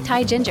ingredients like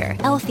Thai ginger,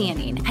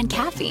 L-theanine, and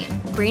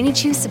caffeine, Brainy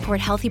Chews support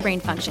healthy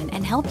brain function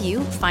and help you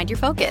find your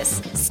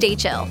focus, stay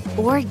chill,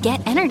 or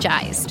get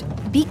energized.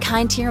 Be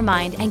kind to your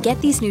mind and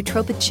get these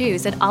nootropic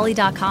chews at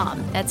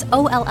ollie.com. That's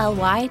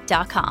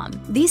OLLY.com.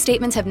 These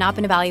statements have not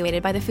been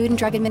evaluated by the Food and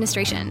Drug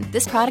Administration.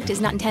 This product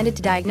is not intended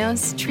to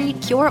diagnose,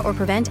 treat, cure, or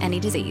prevent any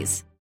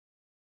disease.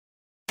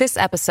 This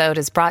episode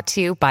is brought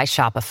to you by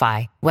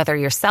Shopify. Whether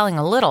you're selling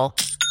a little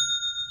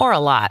or a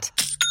lot,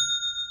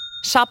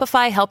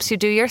 Shopify helps you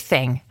do your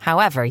thing,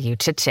 however you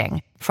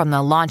cha-ching. From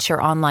the launch your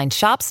online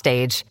shop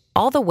stage,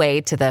 all the way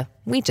to the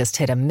we just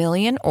hit 1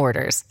 million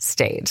orders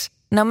stage.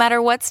 No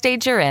matter what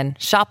stage you're in,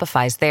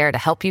 Shopify's there to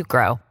help you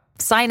grow.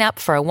 Sign up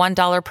for a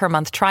 $1 per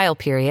month trial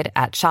period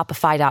at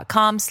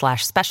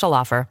shopify.com/special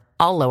offer,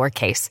 all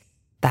lowercase.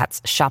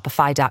 That's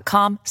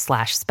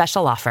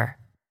shopify.com/special offer.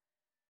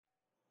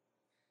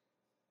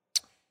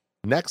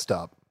 Next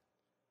up,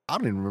 I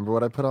don't even remember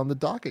what I put on the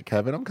docket,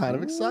 Kevin. I'm kind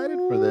of excited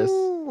for this.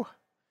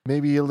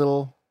 Maybe a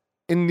little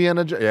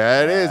Indiana Jones.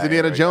 Yeah, it is.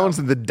 Indiana Jones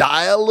and the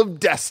Dial of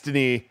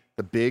Destiny.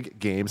 The big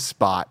game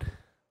spot.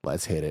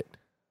 Let's hit it.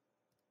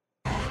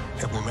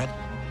 Have we met?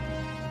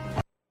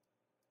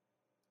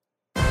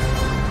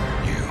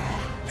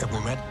 Have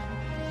we met?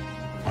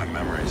 My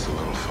memory's a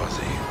little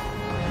fuzzy.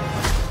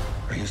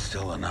 Are you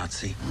still a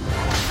Nazi?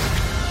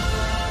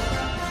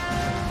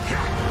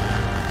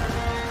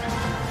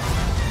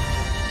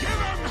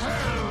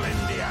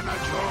 Indiana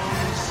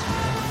Jones.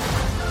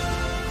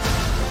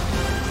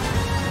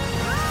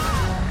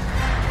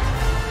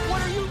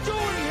 What are you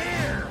doing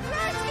here?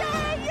 Let's go,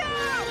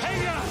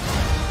 Hey,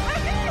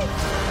 okay.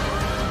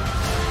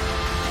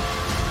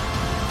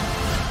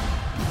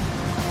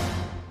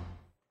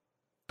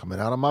 Coming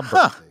out on my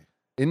birthday.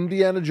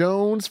 Indiana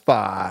Jones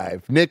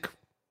 5. Nick,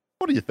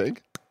 what do you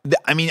think?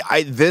 I mean,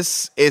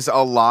 this is a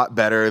lot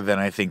better than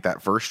I think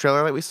that first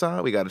trailer that we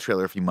saw. We got a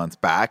trailer a few months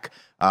back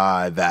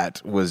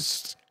that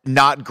was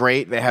not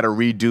great. They had a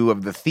redo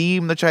of the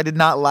theme, which I did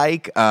not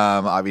like.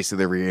 Obviously,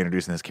 they're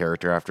reintroducing this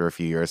character after a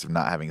few years of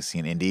not having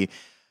seen Indy.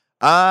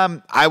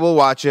 I will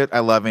watch it. I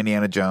love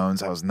Indiana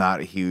Jones. I was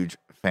not a huge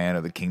fan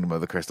of the Kingdom of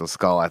the Crystal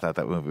Skull. I thought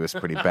that movie was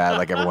pretty bad,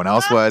 like everyone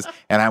else was.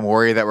 And I'm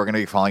worried that we're going to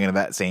be falling into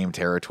that same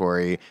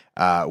territory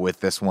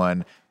with this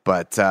one.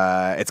 But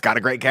it's got a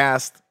great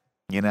cast.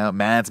 You know,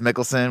 Mads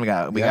Mikkelsen. We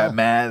got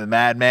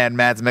Madman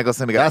Mads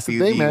Mikkelsen. We got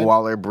Phoebe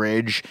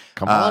Waller-Bridge.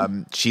 Come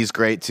on. She's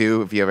great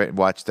too. If you haven't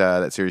watched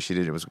that series she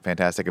did, it was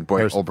fantastic. And boy,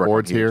 Harrison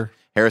Ford's here.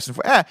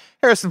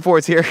 Harrison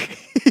Ford's here.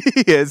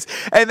 He is.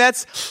 And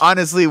that's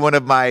honestly one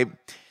of my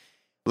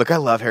look, I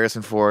love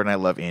Harrison Ford and I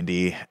love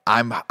Indy.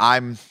 I'm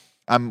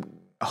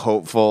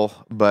hopeful,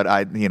 but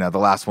the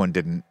last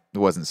one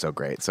wasn't so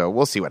great. So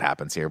we'll see what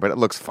happens here, but it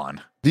looks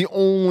fun. The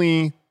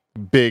only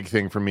big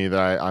thing for me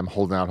that I'm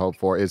holding out hope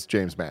for is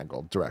James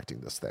Mangold directing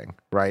this thing,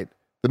 right?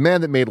 The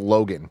man that made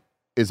Logan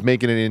is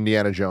making an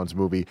Indiana Jones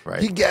movie.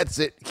 Right. He gets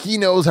it. He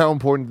knows how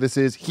important this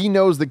is. He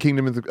knows the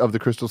Kingdom of the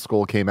Crystal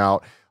Skull came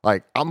out.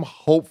 Like, I'm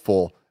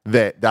hopeful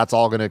that that's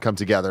all going to come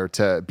together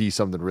to be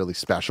something really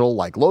special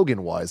like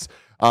Logan was.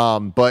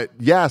 But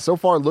yeah, so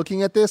far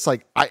looking at this,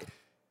 like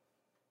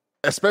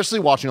especially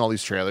watching all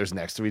these trailers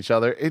next to each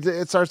other,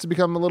 it starts to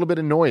become a little bit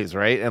of noise,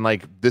 right? And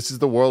like, this is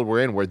the world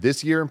we're in, where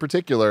this year in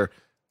particular,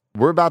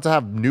 we're about to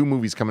have new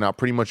movies coming out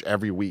pretty much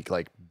every week,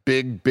 like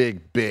big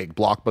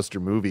blockbuster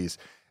movies.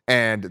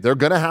 And they're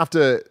going to have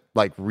to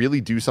like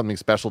really do something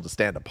special to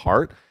stand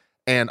apart.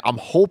 And I'm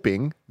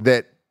hoping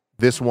that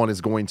this one is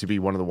going to be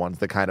one of the ones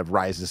that kind of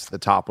rises to the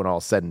top when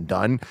all's said and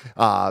done.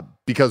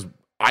 Because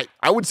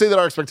I would say that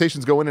our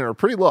expectations going in are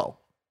pretty low.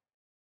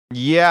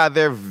 Yeah,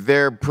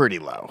 they're pretty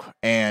low.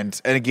 And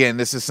again,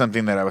 this is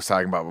something that I was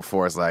talking about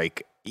before, is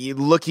like,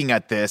 looking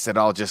at this,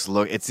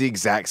 it's the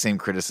exact same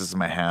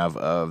criticism I have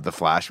of the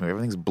Flash movie.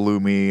 Everything's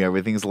bloomy,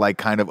 everything's like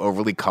kind of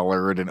overly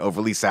colored and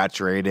overly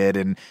saturated,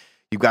 and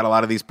you've got a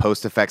lot of these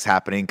post effects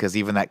happening because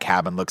even that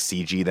cabin looks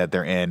CG that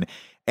they're in,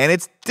 and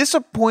it's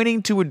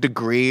disappointing to a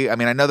degree. I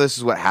mean, I know this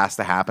is what has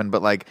to happen,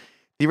 but like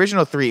the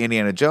original 3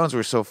 Indiana Jones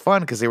were so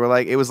fun because it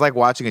was like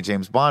watching a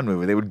James Bond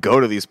movie. They would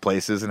go to these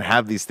places and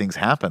have these things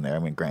happen there. I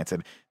mean,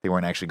 granted, they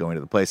weren't actually going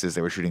to the places.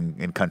 They were shooting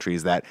in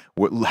countries that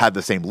had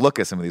the same look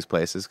as some of these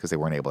places because they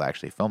weren't able to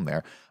actually film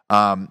there.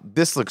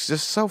 This looks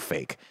just so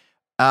fake.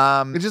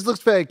 It just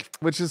looks fake,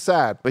 which is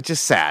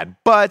sad.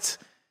 But,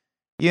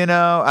 you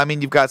know, I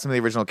mean, you've got some of the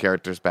original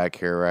characters back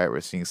here, right?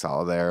 We're seeing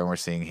Salah there, and we're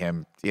seeing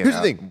him, Here's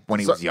the thing. when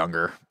he was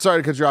younger. Sorry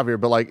to cut you off here,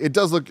 but like it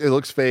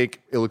looks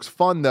fake. It looks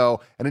fun though,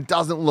 and it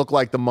doesn't look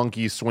like the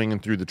monkeys swinging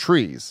through the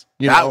trees.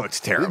 That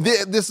looks terrible.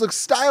 This looks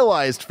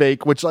stylized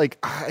fake, which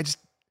like there's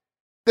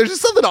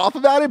just something off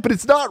about it, but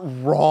it's not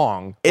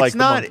wrong. It's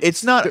not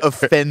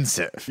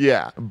offensive.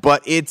 Yeah,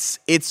 but it's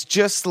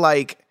just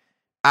like,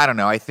 I don't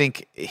know. I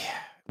think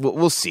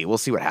we'll see. We'll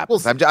see what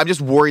happens. I'm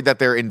just worried that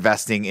they're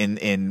investing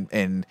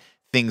in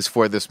things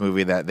for this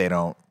movie that they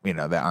don't,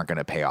 that aren't going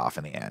to pay off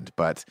in the end.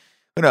 But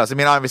who knows? I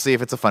mean, obviously,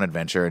 if it's a fun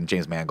adventure and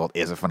James Mangold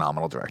is a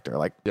phenomenal director,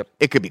 like,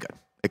 it could be good.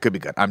 It could be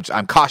good.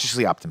 I'm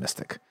cautiously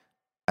optimistic.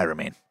 I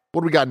remain.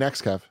 What do we got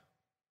next, Kev?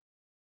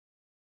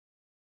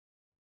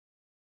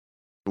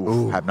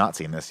 Ooh, have not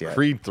seen this yet.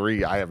 Creed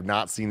 3. I have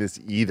not seen this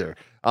either.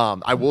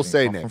 I will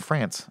say, Nick, from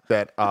France,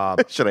 that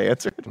should I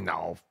answer?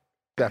 No,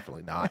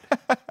 definitely not.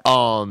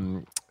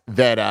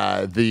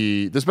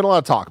 There's been a lot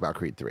of talk about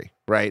Creed 3,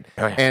 right?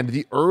 Oh, yeah. And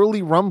the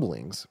early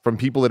rumblings from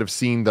people that have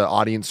seen the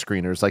audience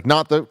screeners, like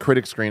not the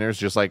critic screeners,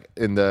 just like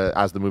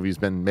as the movie's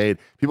been made,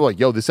 people are like,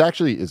 yo, this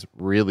actually is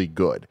really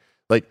good.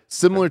 Like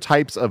similar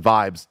types of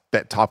vibes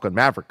that Top Gun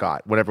Maverick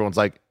got when everyone's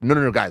like,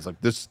 no, guys,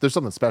 like there's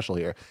something special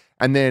here.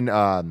 And then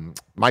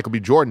Michael B.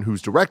 Jordan,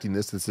 who's directing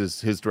this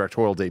is his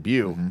directorial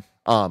debut,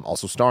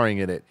 also starring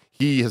in it.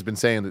 He has been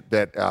saying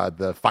that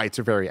the fights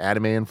are very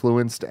anime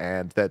influenced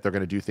and that they're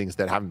going to do things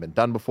that haven't been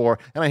done before.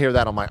 And I hear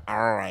that, I'm like,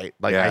 all right.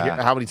 Like, I hear,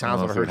 how many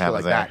times have I heard shit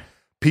like that?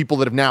 People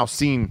that have now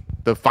seen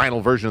the final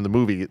version of the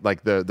movie,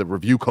 like the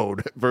review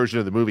code version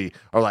of the movie,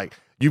 are like,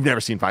 you've never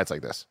seen fights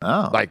like this.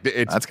 Oh, like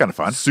that's kind of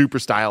fun. Super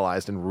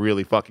stylized and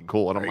really fucking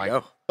cool. And I'm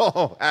like,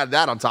 oh, add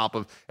that on top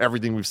of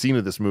everything we've seen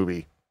of this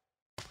movie.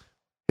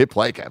 Hit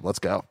play, Kev. Let's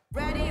go.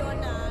 Ready or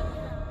not?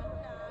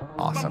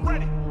 Awesome.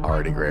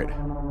 Already great.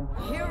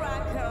 Here I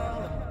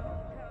come.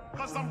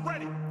 'Cause I'm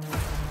ready.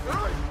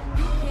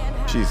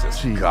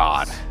 Jesus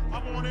God. I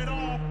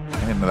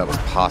didn't know that was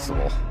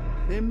possible.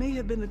 There may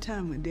have been a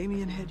time when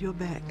Damien had your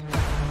back,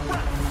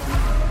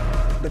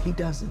 but he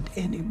doesn't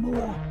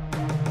anymore.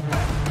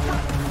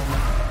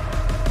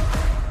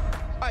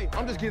 Hey,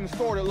 I'm just getting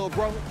started, little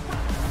brother.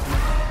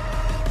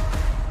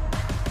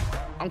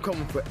 I'm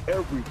coming for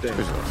everything.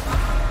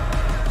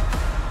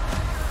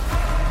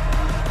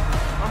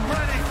 I'm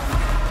ready.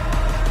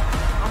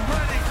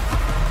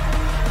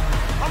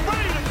 I'm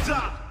ready to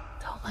die.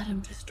 Don't let him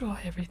destroy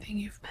everything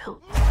you've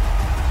built.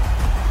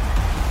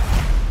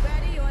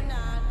 Ready or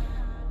not?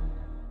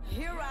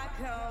 Here I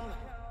come.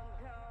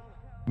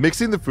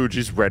 Mixing the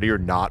Fugees' Ready or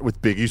Not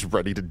with Biggie's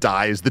Ready to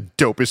Die is the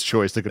dopest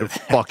choice they could have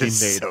fucking made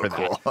so for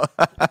cool.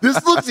 that.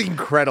 This looks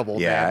incredible,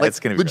 Yeah, man. Like, it's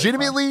gonna be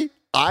legitimately, really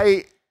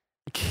I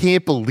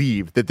can't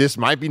believe that this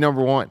might be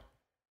number one.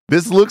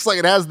 This looks like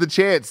it has the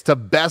chance to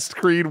best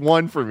Creed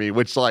 1 for me,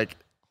 which, like,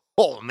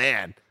 oh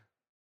man.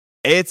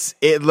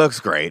 It looks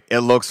great. It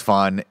looks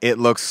fun. It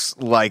looks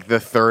like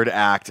the third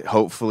act,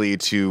 hopefully,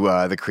 to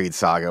the Creed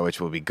saga, which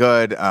will be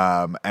good.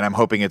 And I'm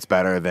hoping it's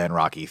better than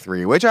Rocky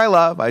 3, which I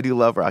love. I do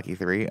love Rocky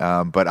 3.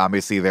 But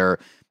obviously,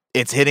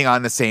 it's hitting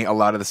on a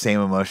lot of the same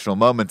emotional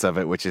moments of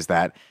it, which is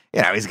that,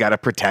 he's got to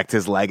protect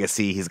his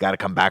legacy. He's got to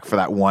come back for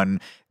that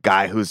one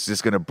guy who's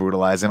just going to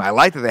brutalize him. I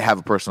like that they have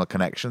a personal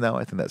connection, though.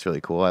 I think that's really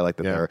cool. I like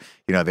that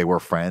they were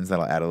friends.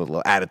 That'll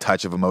add a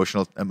touch of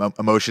emotion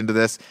to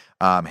this.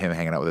 Him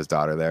hanging out with his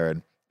daughter there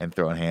and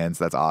throwing hands.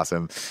 That's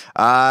awesome.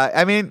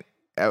 I mean,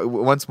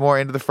 once more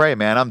into the fray,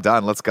 man. I'm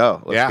done. Let's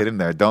go. Let's get in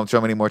there. Don't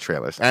show me any more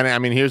trailers. And I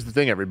mean, here's the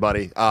thing,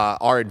 everybody.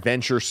 Our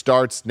adventure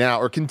starts now,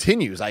 or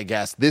continues, I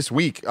guess, this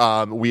week.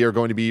 We are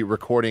going to be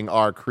recording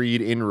our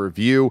Creed in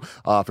review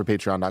for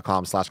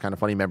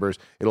patreon.com/kindoffunny members.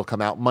 It'll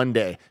come out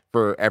Monday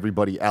for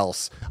everybody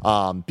else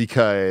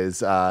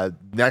because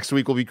next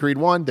week will be Creed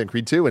 1, then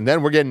Creed 2, and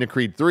then we're getting to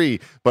Creed 3.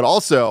 But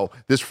also,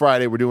 this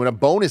Friday, we're doing a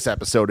bonus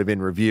episode of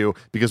In Review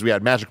because we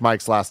had Magic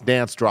Mike's Last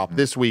Dance drop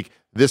this week.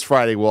 This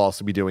Friday, we'll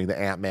also be doing the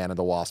Ant-Man and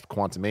the Wasp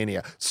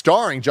Quantumania,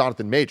 starring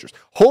Jonathan Majors.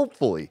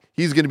 Hopefully,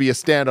 he's going to be a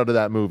standout of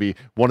that movie,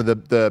 one of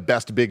the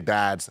best big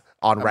bads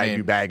on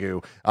Ragu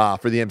Bagu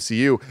for the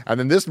MCU. And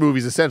then this movie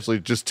is essentially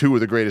just two of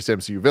the greatest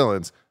MCU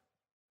villains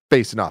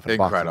facing off.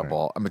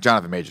 Incredible. I mean,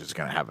 Jonathan Majors is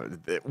going to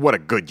have what a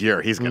good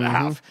year he's going to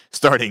have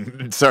starting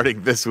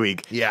this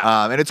week.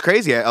 Yeah. And it's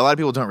crazy. A lot of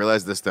people don't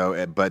realize this,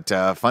 though, but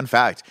fun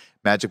fact,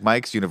 Magic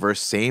Mike's universe,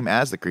 same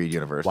as the Creed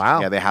universe. Wow.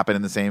 Yeah, they happen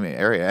in the same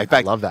area. In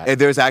fact, love that.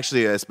 There's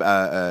actually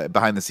a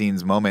behind the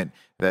scenes moment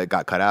that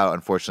got cut out,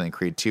 unfortunately, in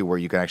Creed 2, where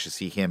you can actually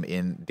see him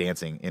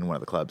dancing in one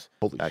of the clubs.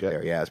 Holy back shit.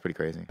 there. Yeah, it's pretty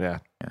crazy. Yeah.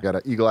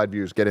 Got eagle-eyed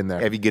viewers. Get in there.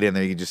 Yeah, if you get in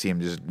there, you can just see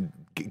him just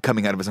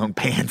coming out of his own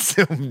pants,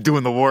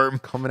 doing the worm.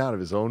 Coming out of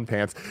his own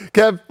pants.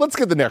 Kev, let's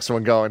get the next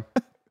one going.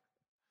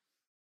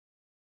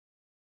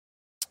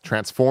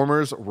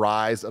 Transformers: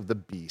 Rise of the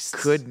Beasts.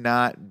 Could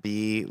not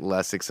be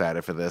less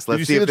excited for this. Did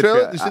you see the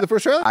trailer? Did you see the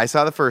first trailer? I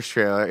saw the first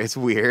trailer. It's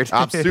weird.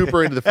 I'm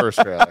super into the first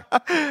trailer.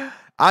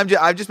 I've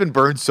just been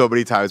burned so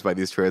many times by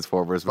these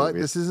Transformers But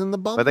movies. this isn't the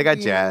Bumblebee. But they got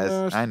jazz.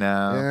 universe. I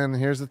know. And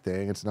here's the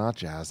thing. It's not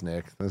jazz,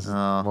 Nick. This is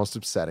the most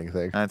upsetting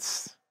thing.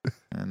 That's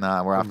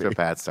we're off to a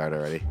bad start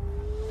already.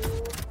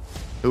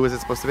 Who is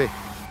it supposed to be?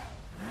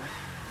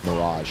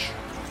 Mirage.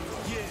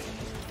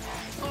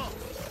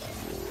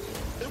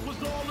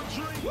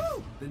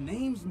 The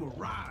name's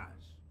Mirage.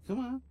 Come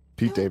on.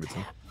 Pete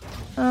Davidson.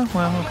 Oh,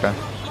 well, okay.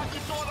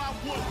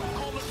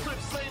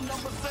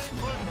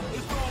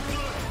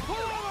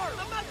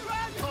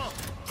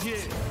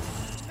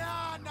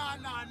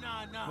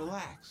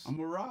 Relax. I'm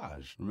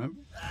Mirage,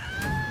 remember?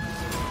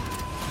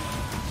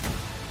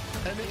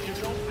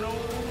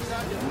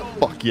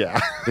 Fuck yeah.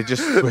 They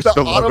just switched the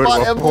the logo Autobot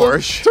to a emblem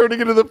Porsche. turning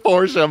into the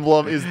Porsche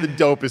emblem is the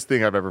dopest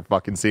thing I've ever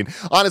fucking seen.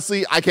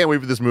 Honestly, I can't wait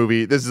for this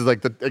movie. This is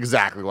like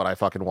exactly what I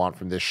fucking want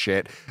from this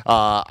shit.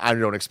 I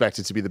don't expect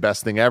it to be the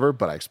best thing ever,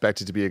 but I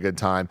expect it to be a good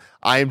time.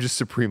 I am just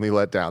supremely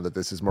let down that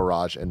this is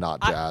Mirage and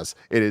not Jazz.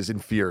 It is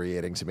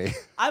infuriating to me.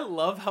 I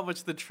love how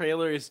much the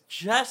trailer is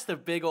just a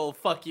big old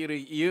fuck you to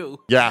you.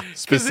 Yeah,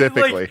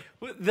 specifically.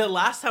 The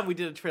last time we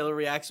did a trailer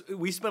reacts,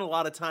 we spent a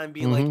lot of time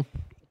being like,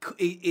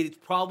 it's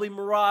probably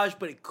Mirage,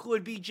 but it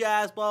could be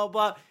Jazz, blah,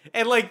 blah, blah.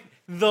 And like,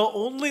 the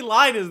only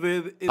line is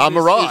I'm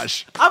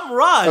Mirage. I'm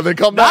Mirage. And then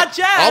come not back.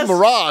 Jazz. I'm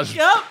Mirage.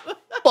 Yep.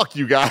 Fuck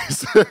you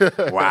guys.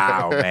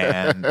 Wow,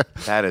 man.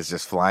 That is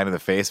just flying in the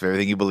face of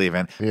everything you believe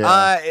in.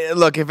 Yeah.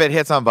 Look, if it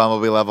hits on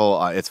Bumblebee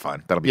level, it's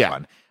fun. That'll be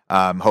Yeah.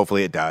 fun.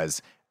 Hopefully it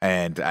does.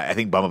 And I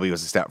think Bumblebee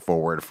was a step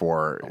forward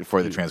for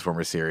the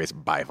Transformers series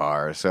by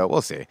far. So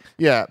we'll see.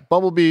 Yeah,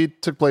 Bumblebee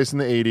took place in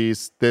the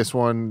 80s. This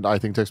one, I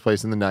think, takes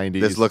place in the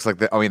 90s. This looks like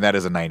that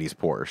is a 90s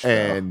Porsche.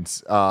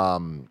 So.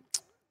 And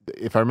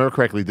if I remember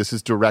correctly, this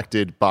is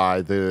directed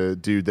by the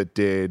dude that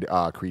did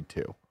Creed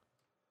 2,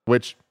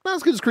 which not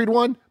as good as Creed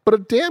 1, but a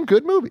damn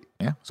good movie.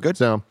 Yeah, it's good.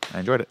 So I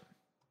enjoyed it.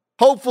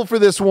 Hopeful for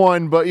this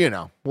one, but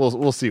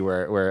we'll see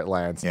where it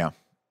lands. Yeah.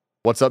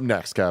 What's up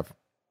next, Kev?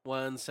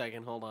 1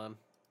 second, hold on.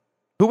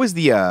 Who was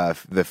the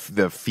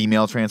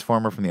female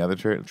Transformer from the other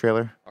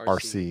trailer?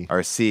 RC.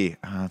 RC.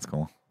 Oh, that's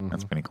cool.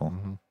 That's pretty cool.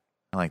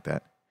 I like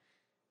that.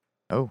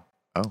 Oh.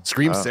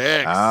 Scream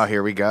 6. Oh,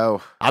 here we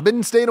go. I've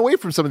been staying away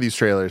from some of these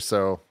trailers,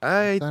 so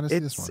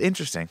it's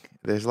interesting.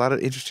 There's a lot of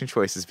interesting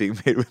choices being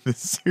made with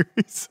this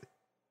series.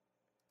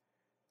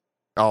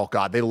 Oh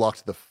god, they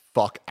lucked the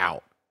fuck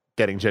out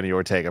getting Jenny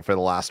Ortega for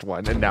the last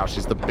one, and now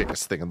she's the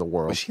biggest thing in the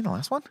world. Was she in the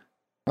last one?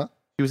 Huh?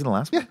 She was in the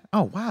last one? Yeah.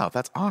 Oh, wow.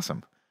 That's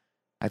awesome.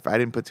 I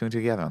didn't put two and two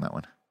together on that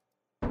one.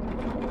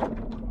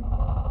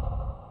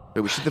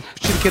 Wait, was she the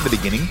kid at the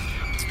beginning?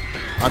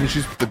 I mean,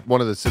 she's one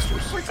of the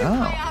sisters. We're too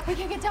high up. We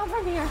can't get down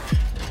from here.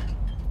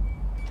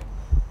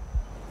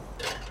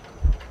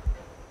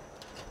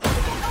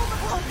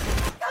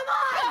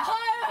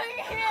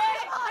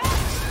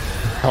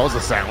 How was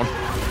the sound?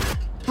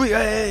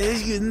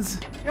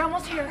 You're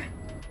almost here.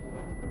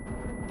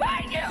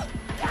 Behind you!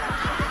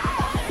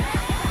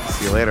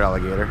 See you later,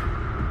 alligator.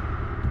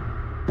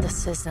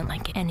 This isn't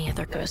like any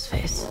other ghost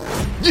face.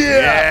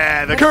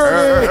 Yeah, the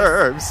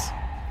curves.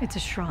 It's a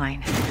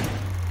shrine.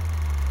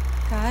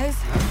 Guys,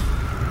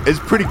 It's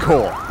pretty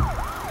cool.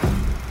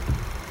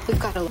 We've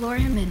got to lure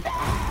him in.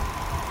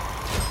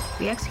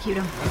 We execute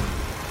him.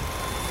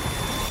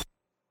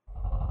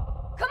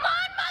 come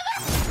on,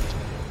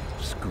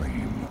 mother!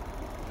 Scream.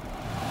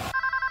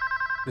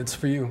 It's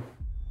for you.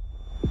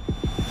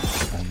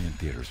 Only in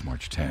theaters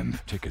March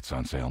 10th. Tickets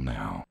on sale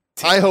now.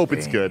 I hope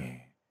it's good.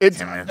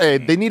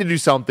 They need to do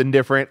something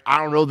different. I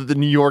don't know that the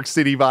New York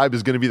City vibe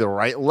is going to be the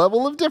right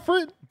level of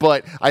different,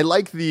 but I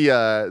like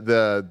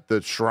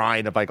the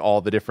shrine of like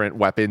all the different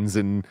weapons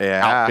and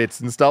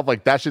outfits and stuff.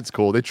 Like that shit's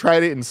cool. They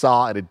tried it in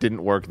Saw and it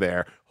didn't work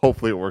there.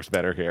 Hopefully it works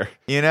better here.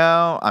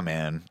 I'm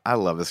in. I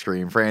love the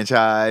Scream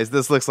franchise.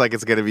 This looks like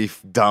it's going to be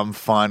dumb,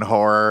 fun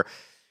horror.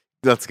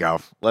 Let's go.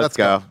 Let's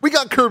go. We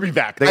got Kirby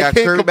back. They got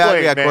Kirby back.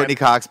 We got man. Courtney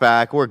Cox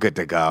back. We're good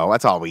to go.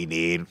 That's all we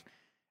need.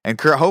 And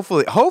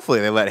hopefully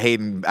they let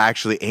Hayden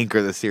actually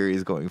anchor the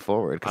series going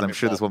forward, because I'm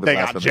sure this won't be the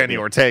last They got one. Jenny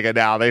Ortega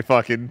now. They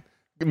fucking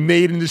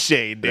made in the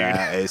shade, dude.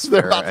 That is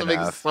They're fair about to make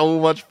enough. so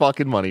much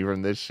fucking money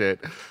from this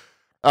shit.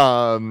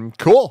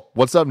 Cool.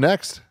 What's up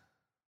next?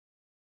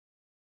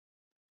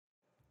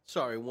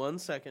 Sorry, 1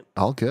 second.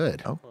 All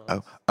good.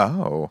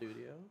 Oh.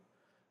 Studio.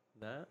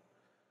 That.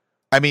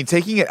 I mean,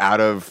 taking it out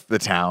of the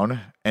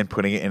town and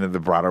putting it into the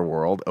broader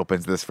world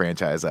opens this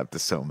franchise up to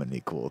so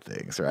many cool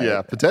things, right?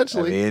 Yeah,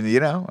 potentially. I mean,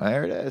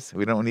 there it is.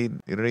 We don't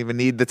even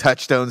need the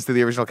touchstones to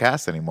the original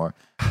cast anymore.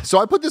 So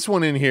I put this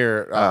one in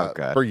here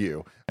for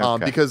you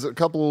because a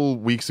couple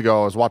weeks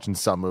ago I was watching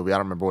some movie. I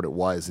don't remember what it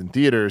was in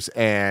theaters,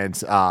 and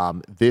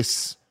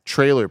this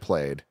trailer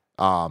played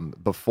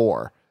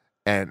before,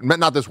 and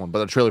not this one,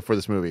 but a trailer for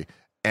this movie,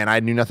 and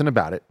I knew nothing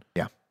about it.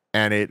 Yeah.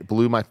 And it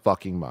blew my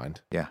fucking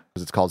mind. Yeah.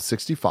 Because it's called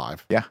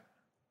 65. Yeah.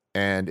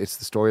 And it's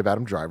the story of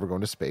Adam Driver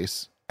going to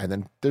space. And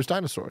then there's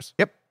dinosaurs.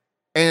 Yep.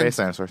 And Space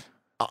dinosaurs.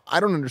 I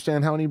don't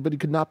understand how anybody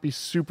could not be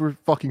super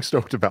fucking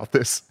stoked about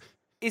this.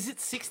 Is it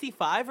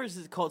 65 or is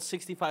it called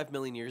 65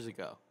 million years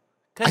ago?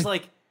 Because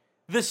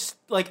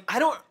I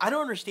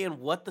don't understand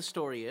what the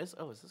story is.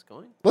 Oh, is this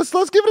going? Let's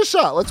give it a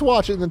shot. Let's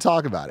watch it and then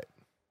talk about it.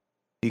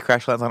 He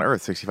crash lands on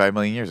Earth 65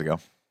 million years ago.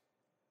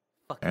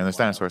 And there's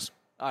dinosaurs.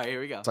 All right,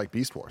 here we go. It's like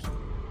Beast Wars.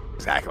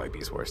 Exactly like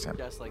Beast Wars, Tim.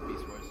 Just like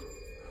Beast Wars.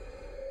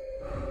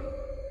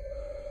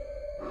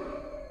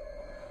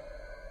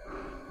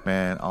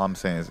 Man, all I'm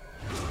saying is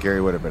Gary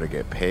Whitta better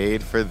get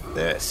paid for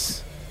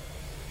this.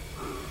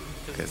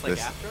 Because like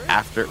this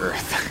After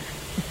Earth.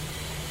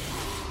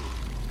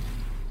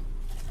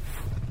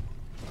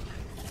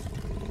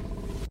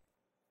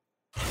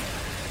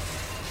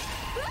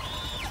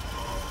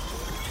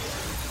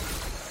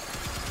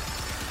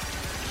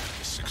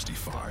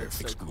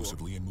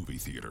 Exclusively in movie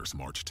theaters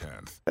March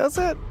 10th. That's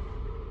it.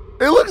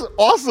 It looks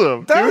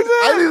awesome, dude. I think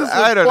this looks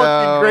I don't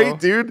know. great,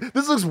 dude.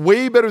 This looks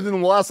way better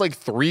than the last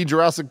 3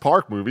 Jurassic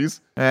Park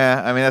movies.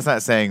 Yeah, I mean that's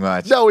not saying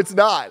much. No, it's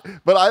not.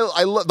 But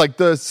I love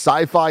the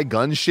sci-fi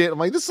gun shit. I'm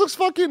like, this looks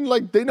fucking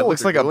they know. It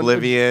looks like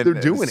Oblivion.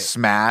 They're doing it.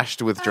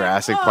 Smashed with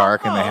Jurassic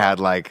Park, and they had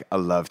a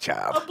love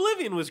child.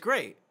 Oblivion was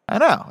great. I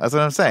know. That's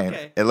what I'm saying.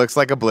 Okay. It looks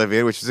like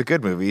Oblivion, which is a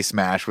good movie.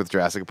 Smashed with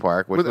Jurassic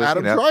Park, which with was,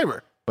 Adam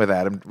Driver. With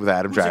Adam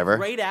Who's Driver. a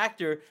great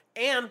actor,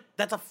 and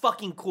that's a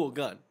fucking cool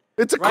gun.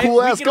 It's a right?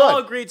 cool ass gun. We can gun. all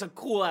agree it's a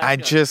cool ass gun. I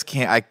just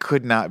can't. I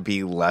could not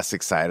be less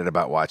excited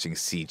about watching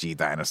CG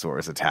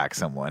dinosaurs attack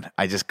someone.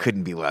 I just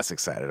couldn't be less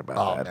excited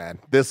about that. Oh man,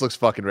 this looks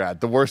fucking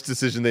rad. The worst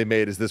decision they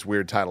made is this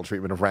weird title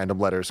treatment of random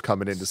letters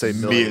coming in to say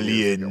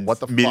million. What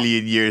the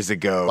million years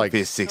ago? Like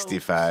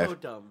 65. So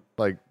dumb.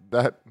 Like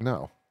that?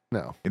 No. You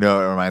know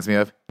what it reminds me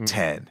of?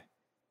 10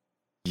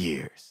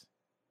 years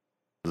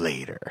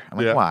later. I'm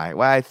like, why?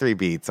 Why 3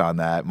 beats on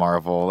that,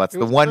 Marvel? That's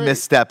the one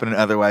misstep in an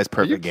otherwise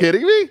perfect game. Are you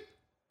kidding me?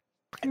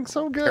 Fucking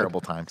so good. Terrible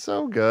time.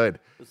 So good.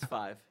 It was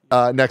 5.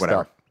 Next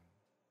Whatever. up.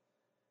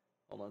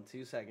 Hold on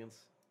 2 seconds.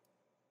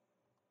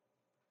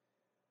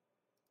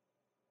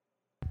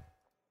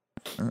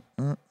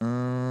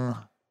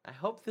 I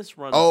hope this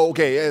runs. Oh,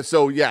 okay. Yeah,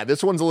 so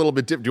this one's a little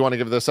bit different. Do you want to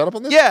give the setup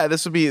on this? Yeah,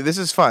 this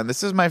is fun.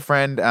 This is my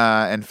friend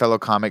and fellow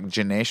comic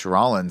Janesh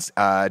Rollins.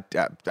 I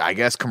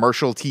guess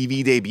commercial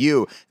TV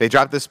debut. They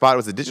dropped this spot. It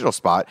was a digital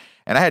spot,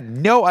 and I had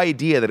no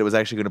idea that it was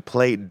actually going to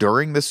play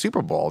during the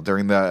Super Bowl,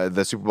 during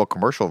the Super Bowl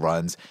commercial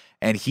runs,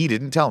 and he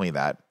didn't tell me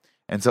that.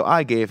 And so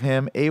I gave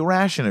him a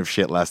ration of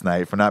shit last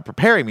night for not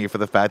preparing me for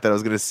the fact that I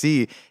was going to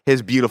see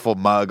his beautiful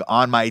mug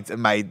on my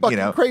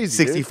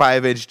crazy,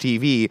 65-inch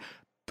TV.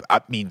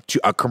 I mean,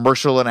 a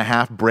commercial and a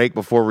half break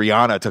before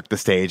Rihanna took the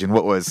stage, and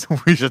what was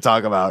we should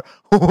talk about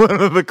one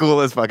of the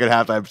coolest fucking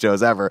halftime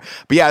shows ever.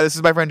 But yeah, this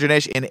is my friend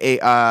Janesh in a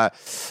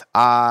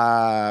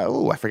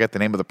I forget the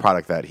name of the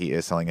product that he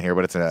is selling in here,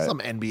 but it's some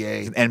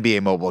NBA, it's an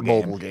NBA mobile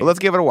game. But let's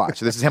give it a watch.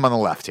 This is him on the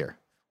left here.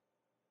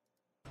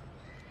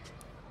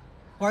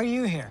 Why are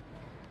you here?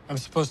 I'm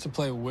supposed to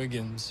play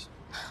Wiggins.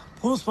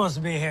 Who's supposed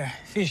to be here?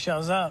 If he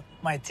shows up,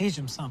 might teach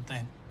him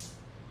something.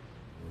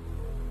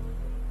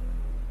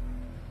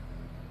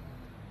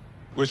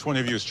 Which one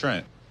of you is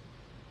Trent?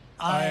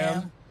 I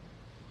am.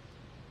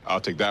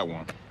 I'll take that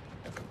one.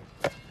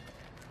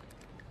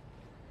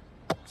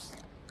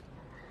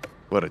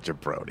 What a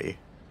jabroni.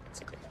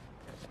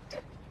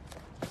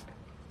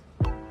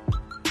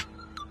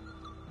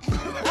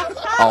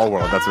 All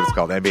World, that's what it's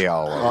called. NBA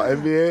All World.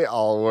 NBA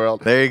All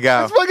World. There you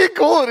go. It's fucking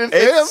cool.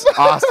 It's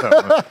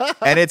awesome.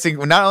 And it's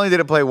not only did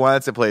it play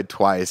once, it played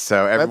twice.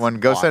 So everyone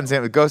go send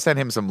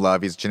him some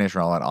love. He's Janesh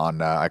Rollins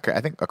on I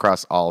think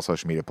across all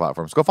social media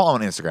platforms. Go follow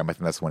him on Instagram. I think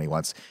that's the one he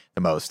wants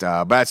the most.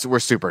 But we're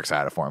super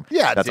excited for him.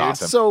 Yeah, that's dude,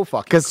 awesome. So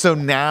fucking because so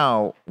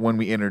now when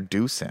we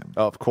introduce him,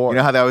 of course, you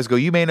know how they always go.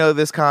 You may know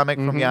this comic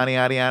from yada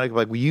yada yada.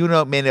 Like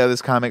may know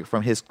this comic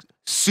from his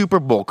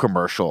Super Bowl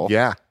commercial.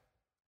 Yeah.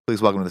 Please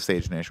welcome to the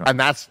stage, Nation. And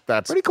that's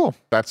pretty cool.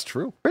 That's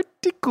true.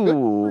 Pretty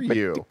cool.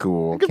 Pretty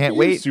cool. Good Can't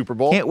for you, wait. Super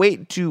Bowl. Can't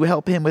wait to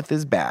help him with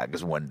his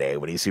bags one day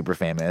when he's super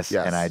famous.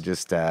 Yes. And I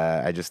just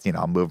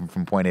I'll move him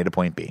from point A to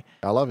point B.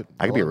 I love it.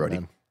 I could be a love it, roadie.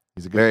 man.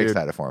 He's a good Very dude.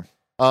 excited for him.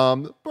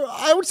 But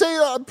I would say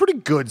a pretty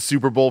good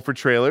Super Bowl for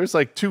trailers,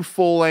 like 2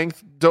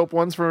 full-length dope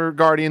ones for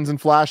Guardians and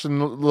Flash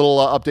and little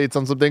updates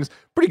on some things.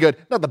 Pretty good.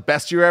 Not the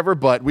best year ever,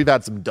 but we've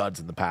had some duds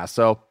in the past.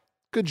 So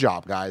good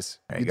job, guys.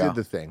 You did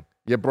the thing.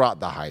 You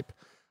brought the hype.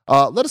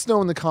 Let us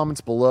know in the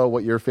comments below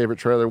what your favorite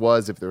trailer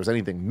was, if there was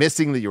anything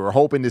missing that you were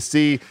hoping to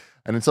see.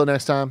 And until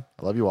next time,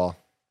 I love you all.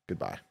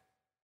 Goodbye.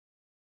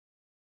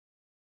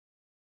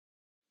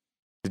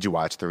 Did you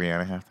watch the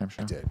Rihanna halftime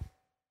show? I did.